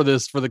for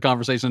the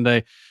conversation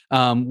today,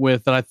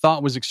 with that I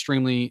thought was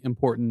extremely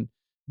important.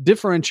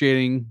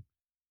 Differentiating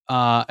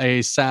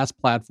a SaaS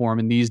platform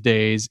in these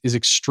days is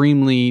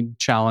extremely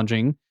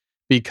challenging,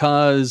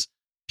 because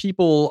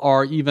people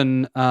are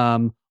even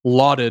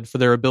lauded for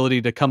their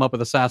ability to come up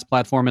with a SaaS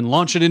platform and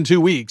launch it in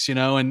 2 weeks,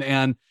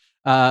 and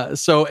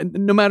So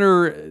no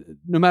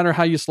matter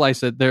how you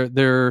slice it,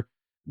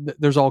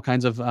 there's all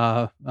kinds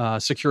of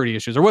security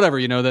issues or whatever,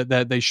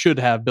 that they should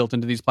have built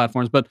into these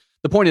platforms. But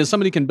the point is,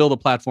 somebody can build a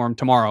platform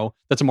tomorrow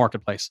that's a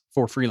marketplace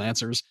for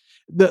freelancers.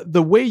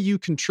 The way you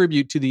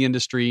contribute to the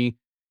industry,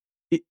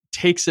 it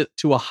takes it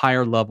to a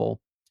higher level,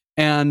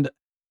 and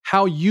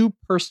how you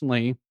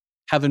personally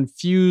have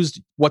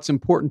infused what's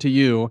important to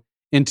you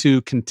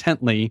into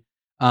Contently,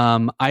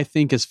 I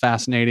think is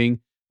fascinating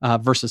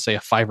versus, say, a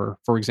Fiverr,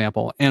 for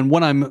example. And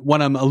what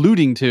I'm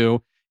alluding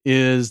to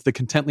is the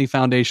Contently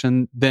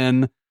Foundation,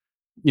 then,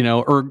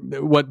 or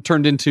what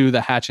turned into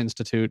the Hatch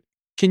Institute.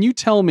 Can you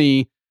tell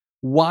me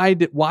why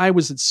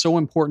was it so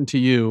important to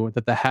you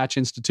that the Hatch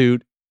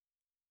Institute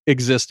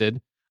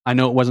existed? I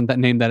know it wasn't that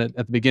name that at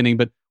the beginning,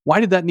 but why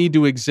did that need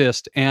to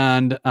exist?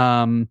 And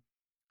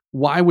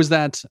why was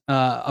that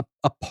a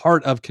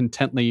part of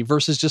Contently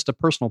versus just a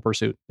personal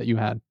pursuit that you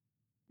had?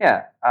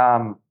 Yeah.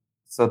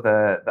 So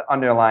the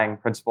underlying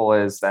principle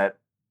is that,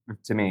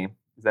 to me,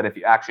 is that if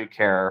you actually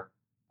care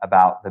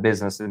about the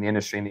business and the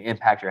industry and the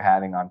impact you're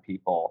having on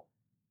people,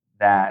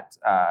 that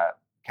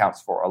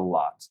counts for a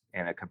lot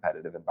in a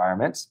competitive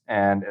environment.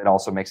 And it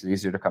also makes it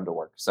easier to come to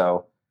work.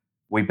 So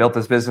we built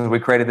this business, we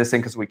created this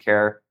thing because we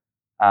care.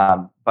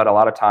 But a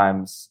lot of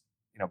times,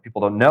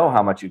 people don't know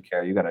how much you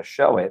care. You got to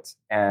show it.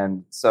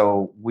 And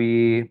so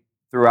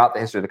throughout the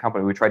history of the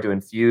company, we tried to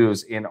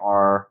infuse in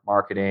our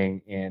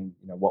marketing, in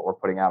what we're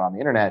putting out on the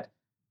internet,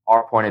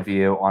 our point of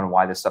view on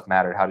why this stuff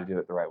mattered, how to do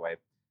it the right way.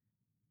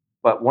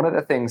 But one of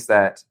the things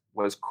that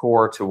was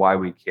core to why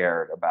we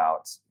cared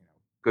about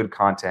good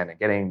content and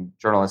getting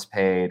journalists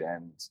paid,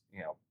 and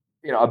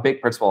a big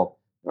principle,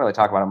 we don't really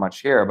talk about it much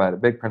here, but a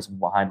big principle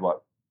behind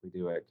what we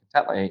do at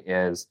Contently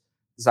is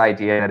this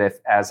idea that if,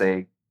 as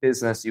a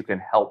business, you can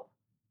help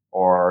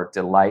or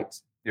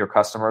delight your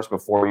customers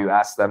before you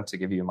ask them to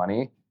give you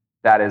money,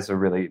 that is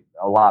a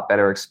lot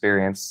better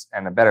experience,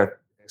 and a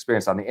better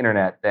experience on the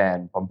internet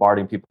than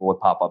bombarding people with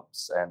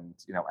pop-ups and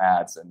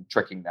ads and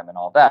tricking them and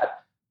all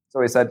that. So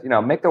we said,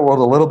 make the world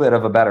a little bit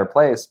of a better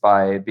place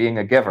by being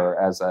a giver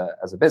as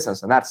a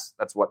business, and that's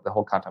what the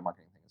whole content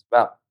marketing thing is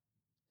about.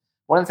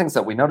 One of the things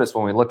that we noticed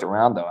when we looked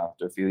around, though,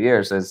 after a few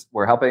years, is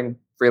we're helping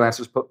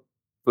freelancers put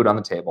food on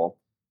the table.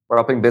 We're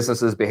helping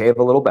businesses behave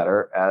a little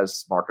better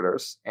as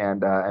marketers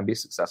and be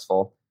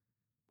successful.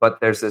 But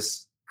there's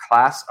this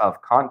class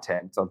of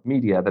content, of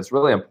media, that's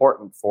really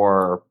important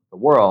for the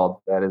world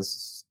that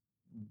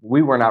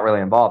we were not really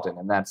involved in,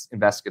 and that's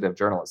investigative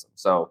journalism.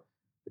 So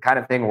the kind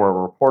of thing where a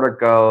reporter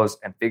goes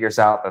and figures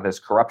out that there's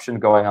corruption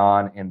going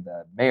on in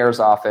the mayor's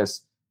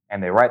office,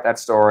 and they write that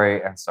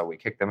story, and so we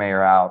kick the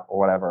mayor out or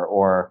whatever,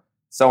 or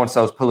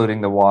so-and-so's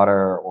polluting the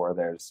water, or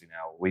there's,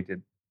 we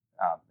did,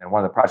 and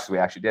one of the projects we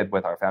actually did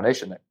with our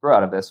foundation that grew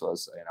out of this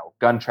was,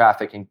 gun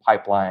trafficking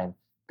pipeline,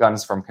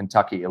 guns from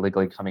Kentucky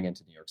illegally coming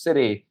into New York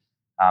City,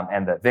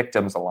 and the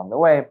victims along the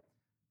way.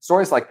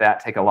 Stories like that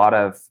take a lot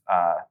of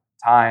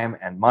time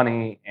and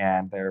money,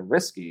 and they're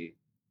risky,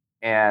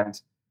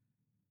 and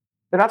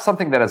they're not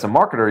something that as a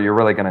marketer you're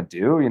really going to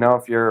do.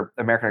 If you're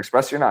American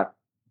Express, you're not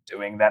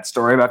doing that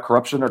story about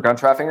corruption or gun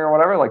trafficking or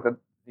whatever. Like that,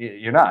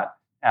 you're not.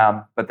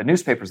 But the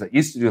newspapers that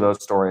used to do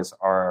those stories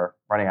are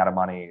running out of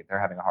money. They're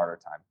having a harder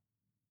time.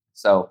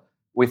 So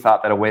we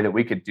thought that a way that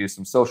we could do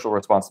some social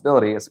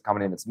responsibility as a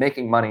company that's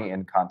making money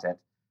in content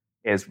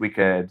is we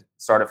could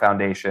start a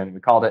foundation. We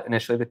called it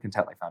initially the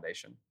Contently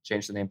Foundation,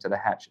 changed the name to the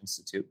Hatch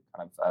Institute,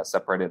 kind of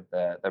separated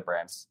the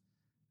brands.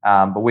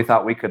 But we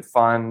thought we could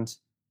fund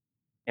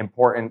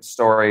important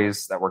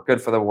stories that were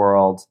good for the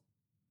world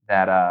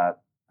that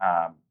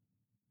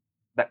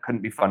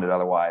couldn't be funded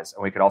otherwise.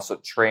 And we could also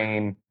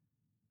train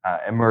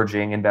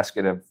emerging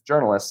investigative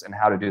journalists in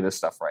how to do this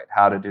stuff right,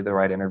 how to do the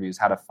right interviews,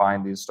 how to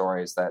find these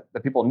stories that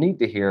people need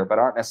to hear but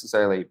aren't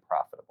necessarily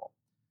profitable.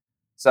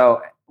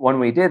 So when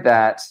we did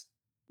that,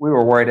 we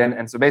were worried.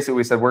 And so basically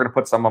we said, we're going to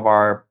put some of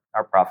our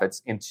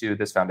profits into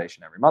this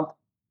foundation every month.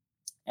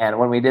 And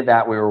when we did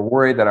that, we were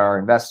worried that our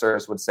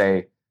investors would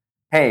say,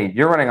 hey,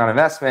 you're running on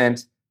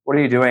investment. What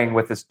are you doing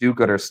with this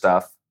do-gooder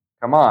stuff?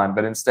 Come on.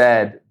 But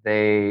instead,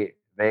 they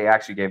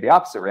actually gave the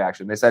opposite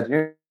reaction. They said,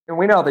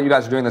 we know that you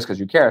guys are doing this because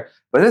you care,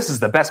 but this is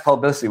the best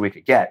publicity we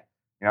could get.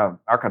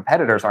 Our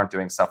competitors aren't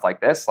doing stuff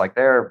like this. Like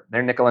they're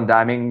nickel and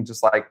diming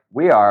just like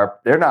we are.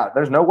 They're not.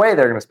 There's no way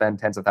they're going to spend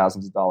tens of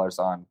thousands of dollars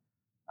on,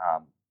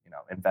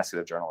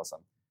 investigative journalism.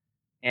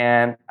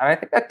 And I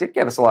think that did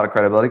give us a lot of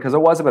credibility because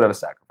it was a bit of a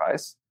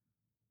sacrifice.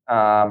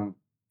 I'm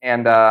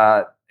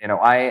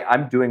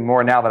doing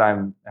more now that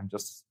I'm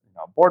just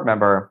a board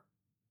member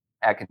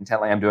at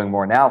Contently. I'm doing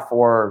more now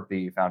for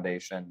the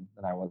foundation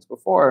than I was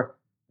before,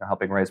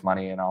 helping raise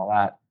money and all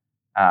that.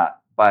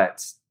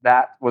 But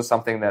that was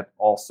something that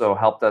also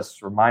helped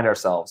us remind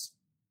ourselves,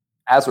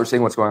 as we're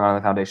seeing what's going on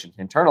in the foundation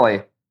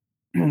internally,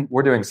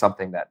 we're doing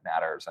something that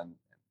matters, and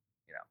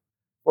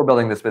we're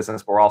building this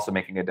business, but we're also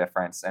making a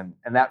difference, and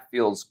that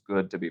feels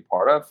good to be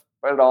part of.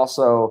 But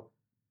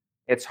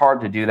it's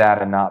hard to do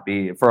that and not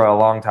be for a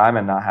long time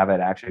and not have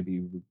it actually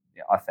be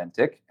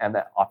authentic, and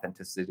that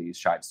authenticity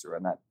shines through,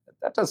 and that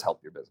does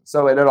help your business.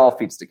 So it all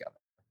feeds together.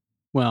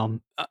 Well,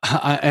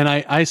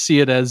 I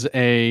see it as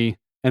an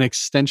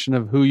extension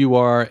of who you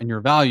are and your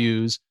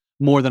values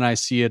more than I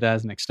see it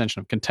as an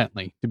extension of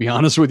Contently. To be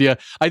honest with you,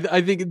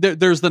 I think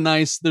there's the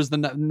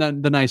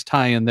nice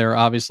tie in there,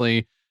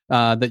 obviously,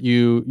 that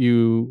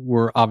you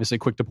were obviously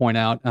quick to point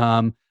out.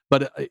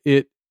 But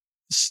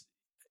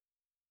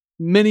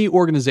many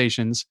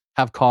organizations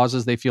have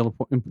causes they feel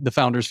the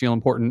founders feel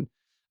important,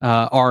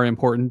 are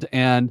important,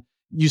 and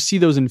you see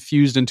those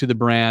infused into the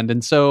brand.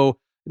 And so,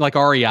 like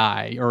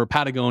REI or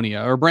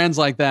Patagonia or brands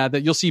like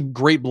that you'll see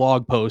great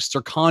blog posts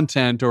or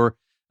content or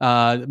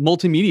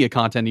multimedia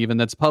content even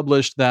that's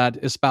published that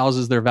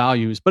espouses their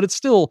values, but it's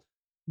still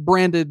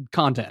branded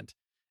content.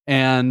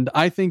 And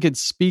I think it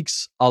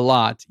speaks a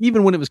lot,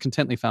 even when it was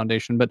Contently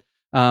Foundation, but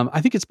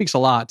I think it speaks a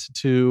lot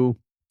to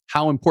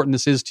how important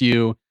this is to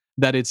you,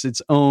 that it's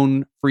its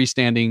own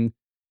freestanding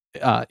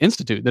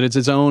institute, that it's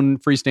its own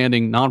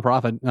freestanding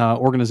nonprofit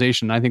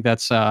organization. I think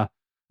that's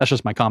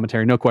just my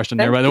commentary. No question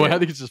there, by the way. I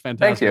think it's just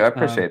fantastic. Thank you. I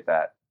appreciate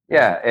that.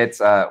 Yeah, it's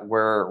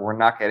we're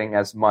not getting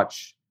as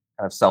much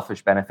kind of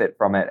selfish benefit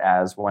from it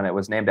as when it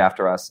was named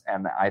after us.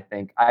 And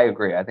I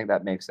agree. I think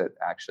that makes it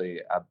actually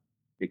a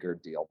bigger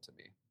deal to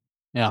me.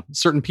 Yeah,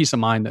 certain peace of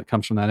mind that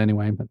comes from that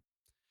anyway. But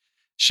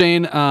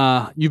Shane,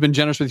 you've been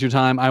generous with your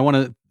time. I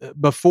want to,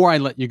 before I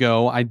let you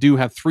go, I do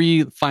have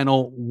 3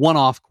 final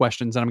one-off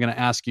questions that I'm going to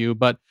ask you.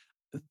 But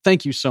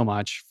thank you so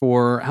much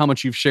for how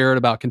much you've shared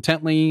about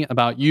Contently,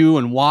 about you,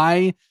 and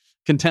why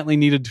Contently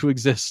needed to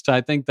exist.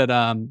 I think that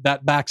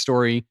that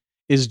backstory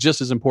is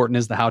just as important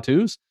as the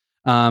how-tos.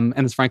 And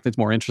it's frankly, it's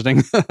more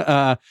interesting.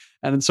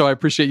 And so I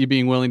appreciate you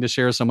being willing to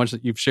share so much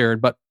that you've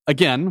shared. But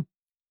again,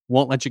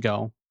 won't let you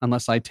go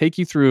unless I take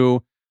you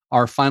through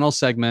our final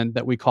segment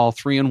that we call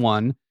 3 in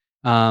 1.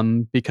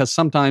 Because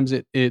sometimes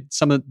it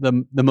some of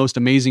the most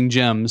amazing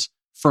gems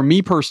for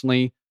me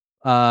personally,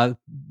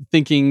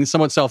 thinking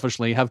somewhat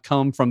selfishly, have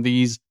come from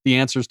the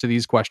answers to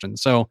these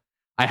questions. So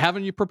I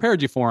haven't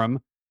prepared you for them,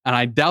 and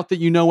I doubt that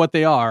you know what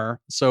they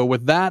are. So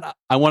with that,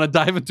 I want to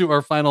dive into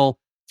our final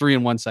 3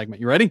 in 1 segment.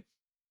 You ready?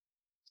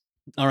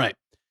 All right.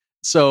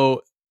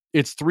 So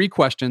it's 3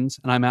 questions,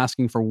 and I'm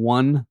asking for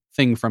one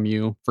thing from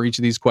you for each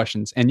of these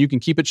questions, and you can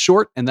keep it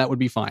short, and that would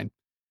be fine.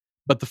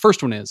 But the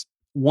first one is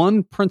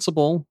one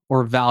principle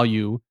or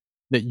value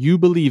that you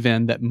believe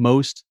in that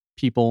most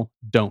people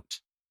don't.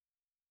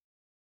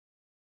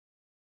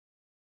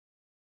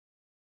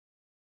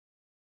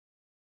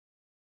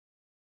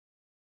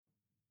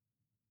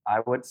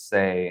 I would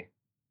say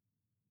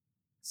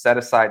set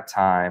aside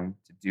time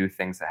to do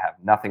things that have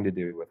nothing to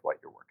do with what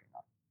you're working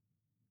on.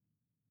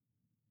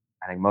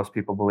 I think most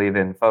people believe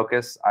in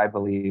focus. I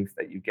believe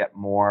that you get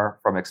more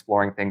from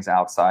exploring things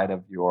outside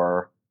of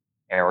your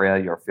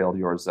area, your field,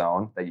 your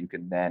zone, that you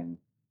can then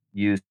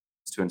use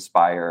to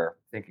inspire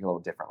thinking a little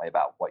differently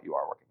about what you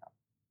are working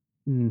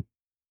on.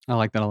 I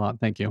like that a lot.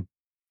 Thank you.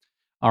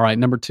 All right.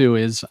 Number 2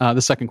 is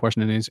the second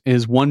question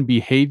is one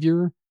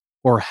behavior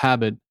or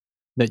habit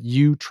that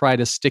you try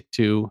to stick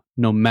to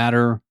no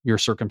matter your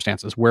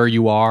circumstances, where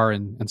you are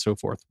and so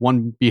forth.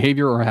 One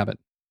behavior or habit.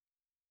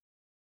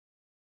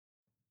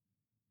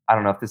 I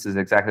don't know if this is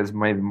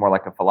maybe more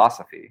like a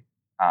philosophy,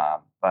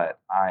 but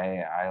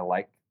I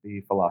like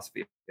the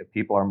philosophy that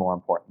people are more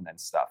important than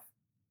stuff.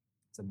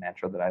 It's a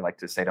mantra that I like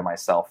to say to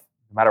myself,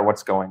 no matter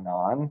what's going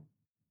on,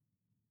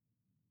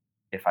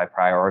 if I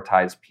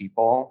prioritize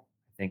people,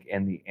 I think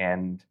in the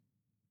end,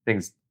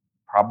 things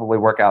probably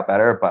work out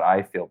better, but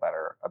I feel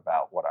better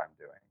about what I'm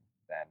doing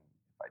than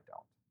if I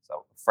don't.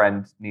 So a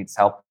friend needs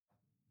help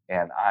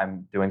and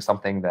I'm doing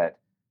something that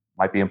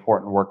might be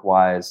important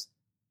work-wise,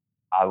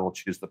 I will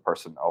choose the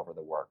person over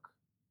the work.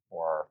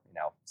 Or,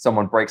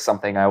 someone breaks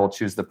something, I will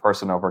choose the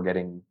person over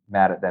getting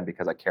mad at them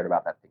because I cared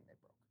about that thing they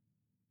broke.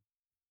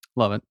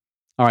 Love it.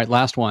 All right,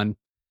 last one.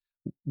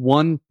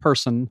 One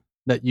person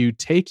that you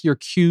take your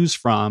cues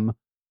from,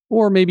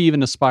 or maybe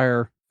even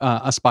aspire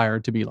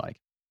to be like.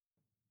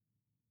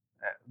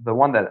 The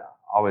one that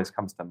always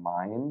comes to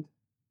mind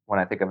when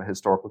I think of a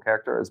historical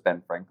character is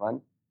Ben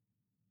Franklin,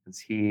 because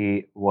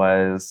he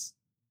was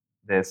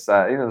this.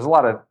 There's a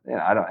lot of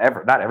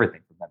not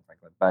everything from Ben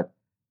Franklin, but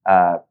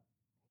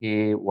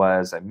he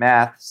was a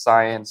math,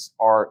 science,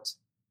 art,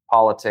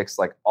 politics,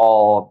 like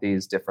all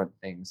these different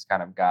things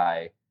kind of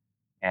guy.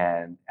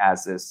 And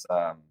as this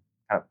kind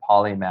of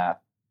polymath,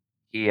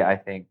 he, I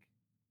think,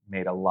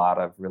 made a lot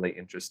of really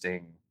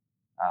interesting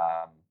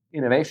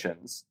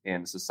innovations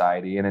in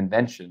society and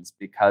inventions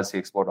because he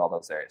explored all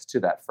those areas,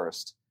 to that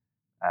first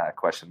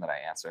question that I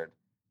answered.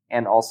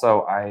 And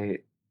also, I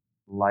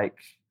like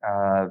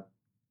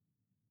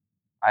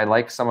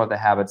some of the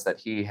habits that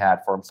he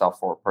had for himself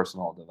for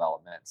personal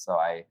development. So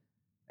I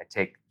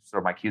take sort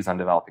of my cues on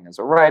developing as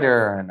a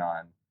writer and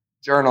on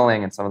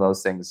journaling and some of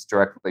those things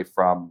directly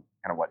from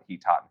kind of what he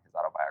taught in his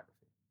autobiography.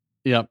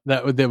 Yeah,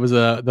 that was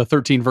the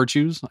 13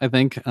 Virtues, I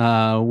think,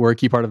 were a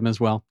key part of them as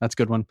well. That's a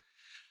good one.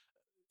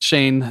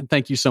 Shane,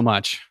 thank you so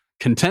much.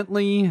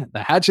 Contently,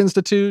 the Hatch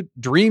Institute,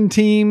 Dream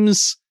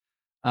Teams,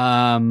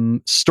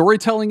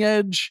 Storytelling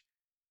Edge,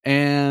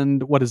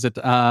 and what is it?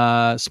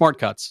 Smart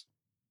Cuts.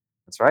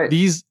 That's right.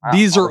 These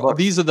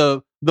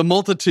are the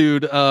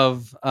multitude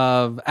of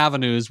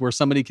avenues where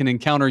somebody can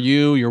encounter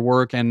you, your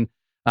work, and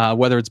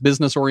whether it's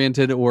business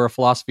oriented or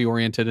philosophy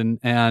oriented.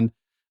 And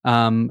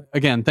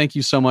again, thank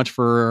you so much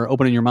for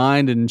opening your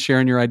mind and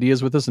sharing your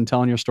ideas with us and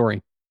telling your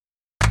story.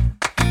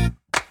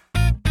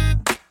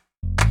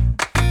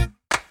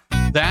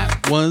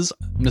 That was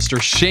Mr.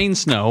 Shane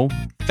Snow,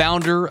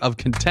 founder of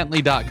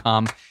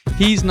Contently.com.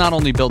 He's not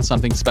only built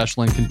something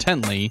special in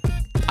Contently,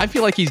 I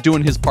feel like he's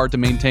doing his part to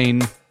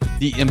maintain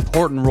the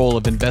important role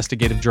of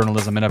investigative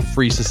journalism in a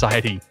free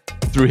society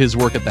through his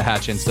work at the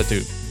Hatch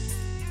Institute.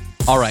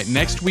 All right,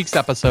 next week's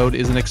episode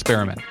is an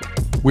experiment.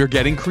 We're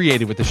getting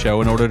creative with the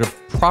show in order to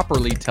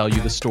properly tell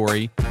you the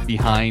story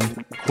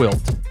behind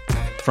Quilt.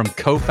 From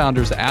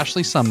co-founders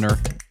Ashley Sumner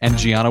and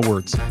Gianna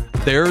Wirtz,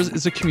 theirs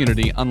is a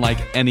community unlike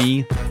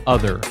any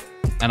other.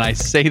 And I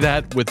say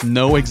that with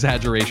no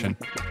exaggeration.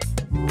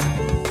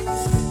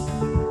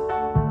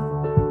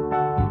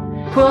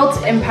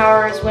 Quilt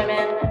empowers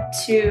women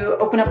to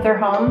open up their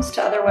homes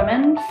to other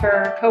women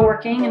for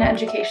co-working and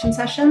education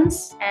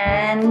sessions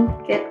and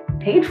get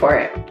paid for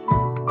it.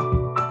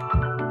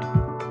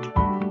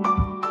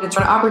 It's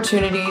an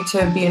opportunity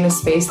to be in a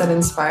space that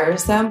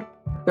inspires them.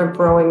 They're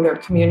growing their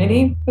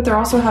community, but they're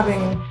also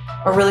having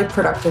a really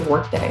productive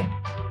workday.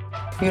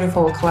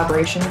 Beautiful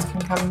collaborations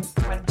can come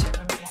when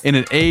In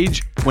an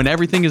age when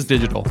everything is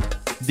digital,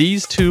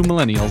 these two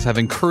millennials have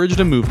encouraged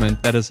a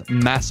movement that is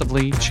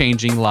massively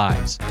changing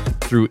lives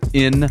through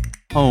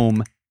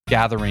in-home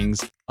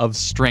gatherings of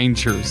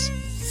strangers.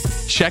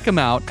 Check them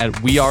out at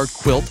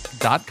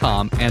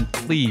wearequilt.com and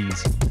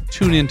please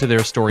tune into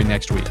their story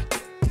next week.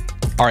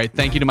 All right,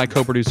 thank you to my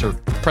co-producer,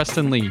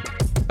 Preston Lee,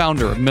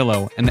 founder of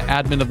Millo and the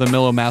admin of the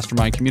Millo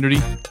Mastermind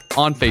community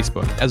on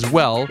Facebook, as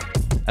well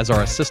as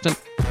our assistant,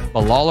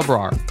 Bilal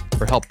Abrar,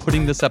 for help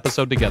putting this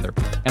episode together.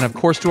 And of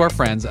course, to our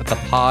friends at the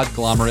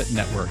Podglomerate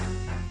Network.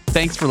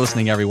 Thanks for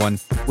listening, everyone.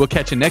 We'll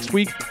catch you next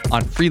week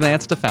on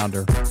Freelance to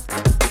Founder.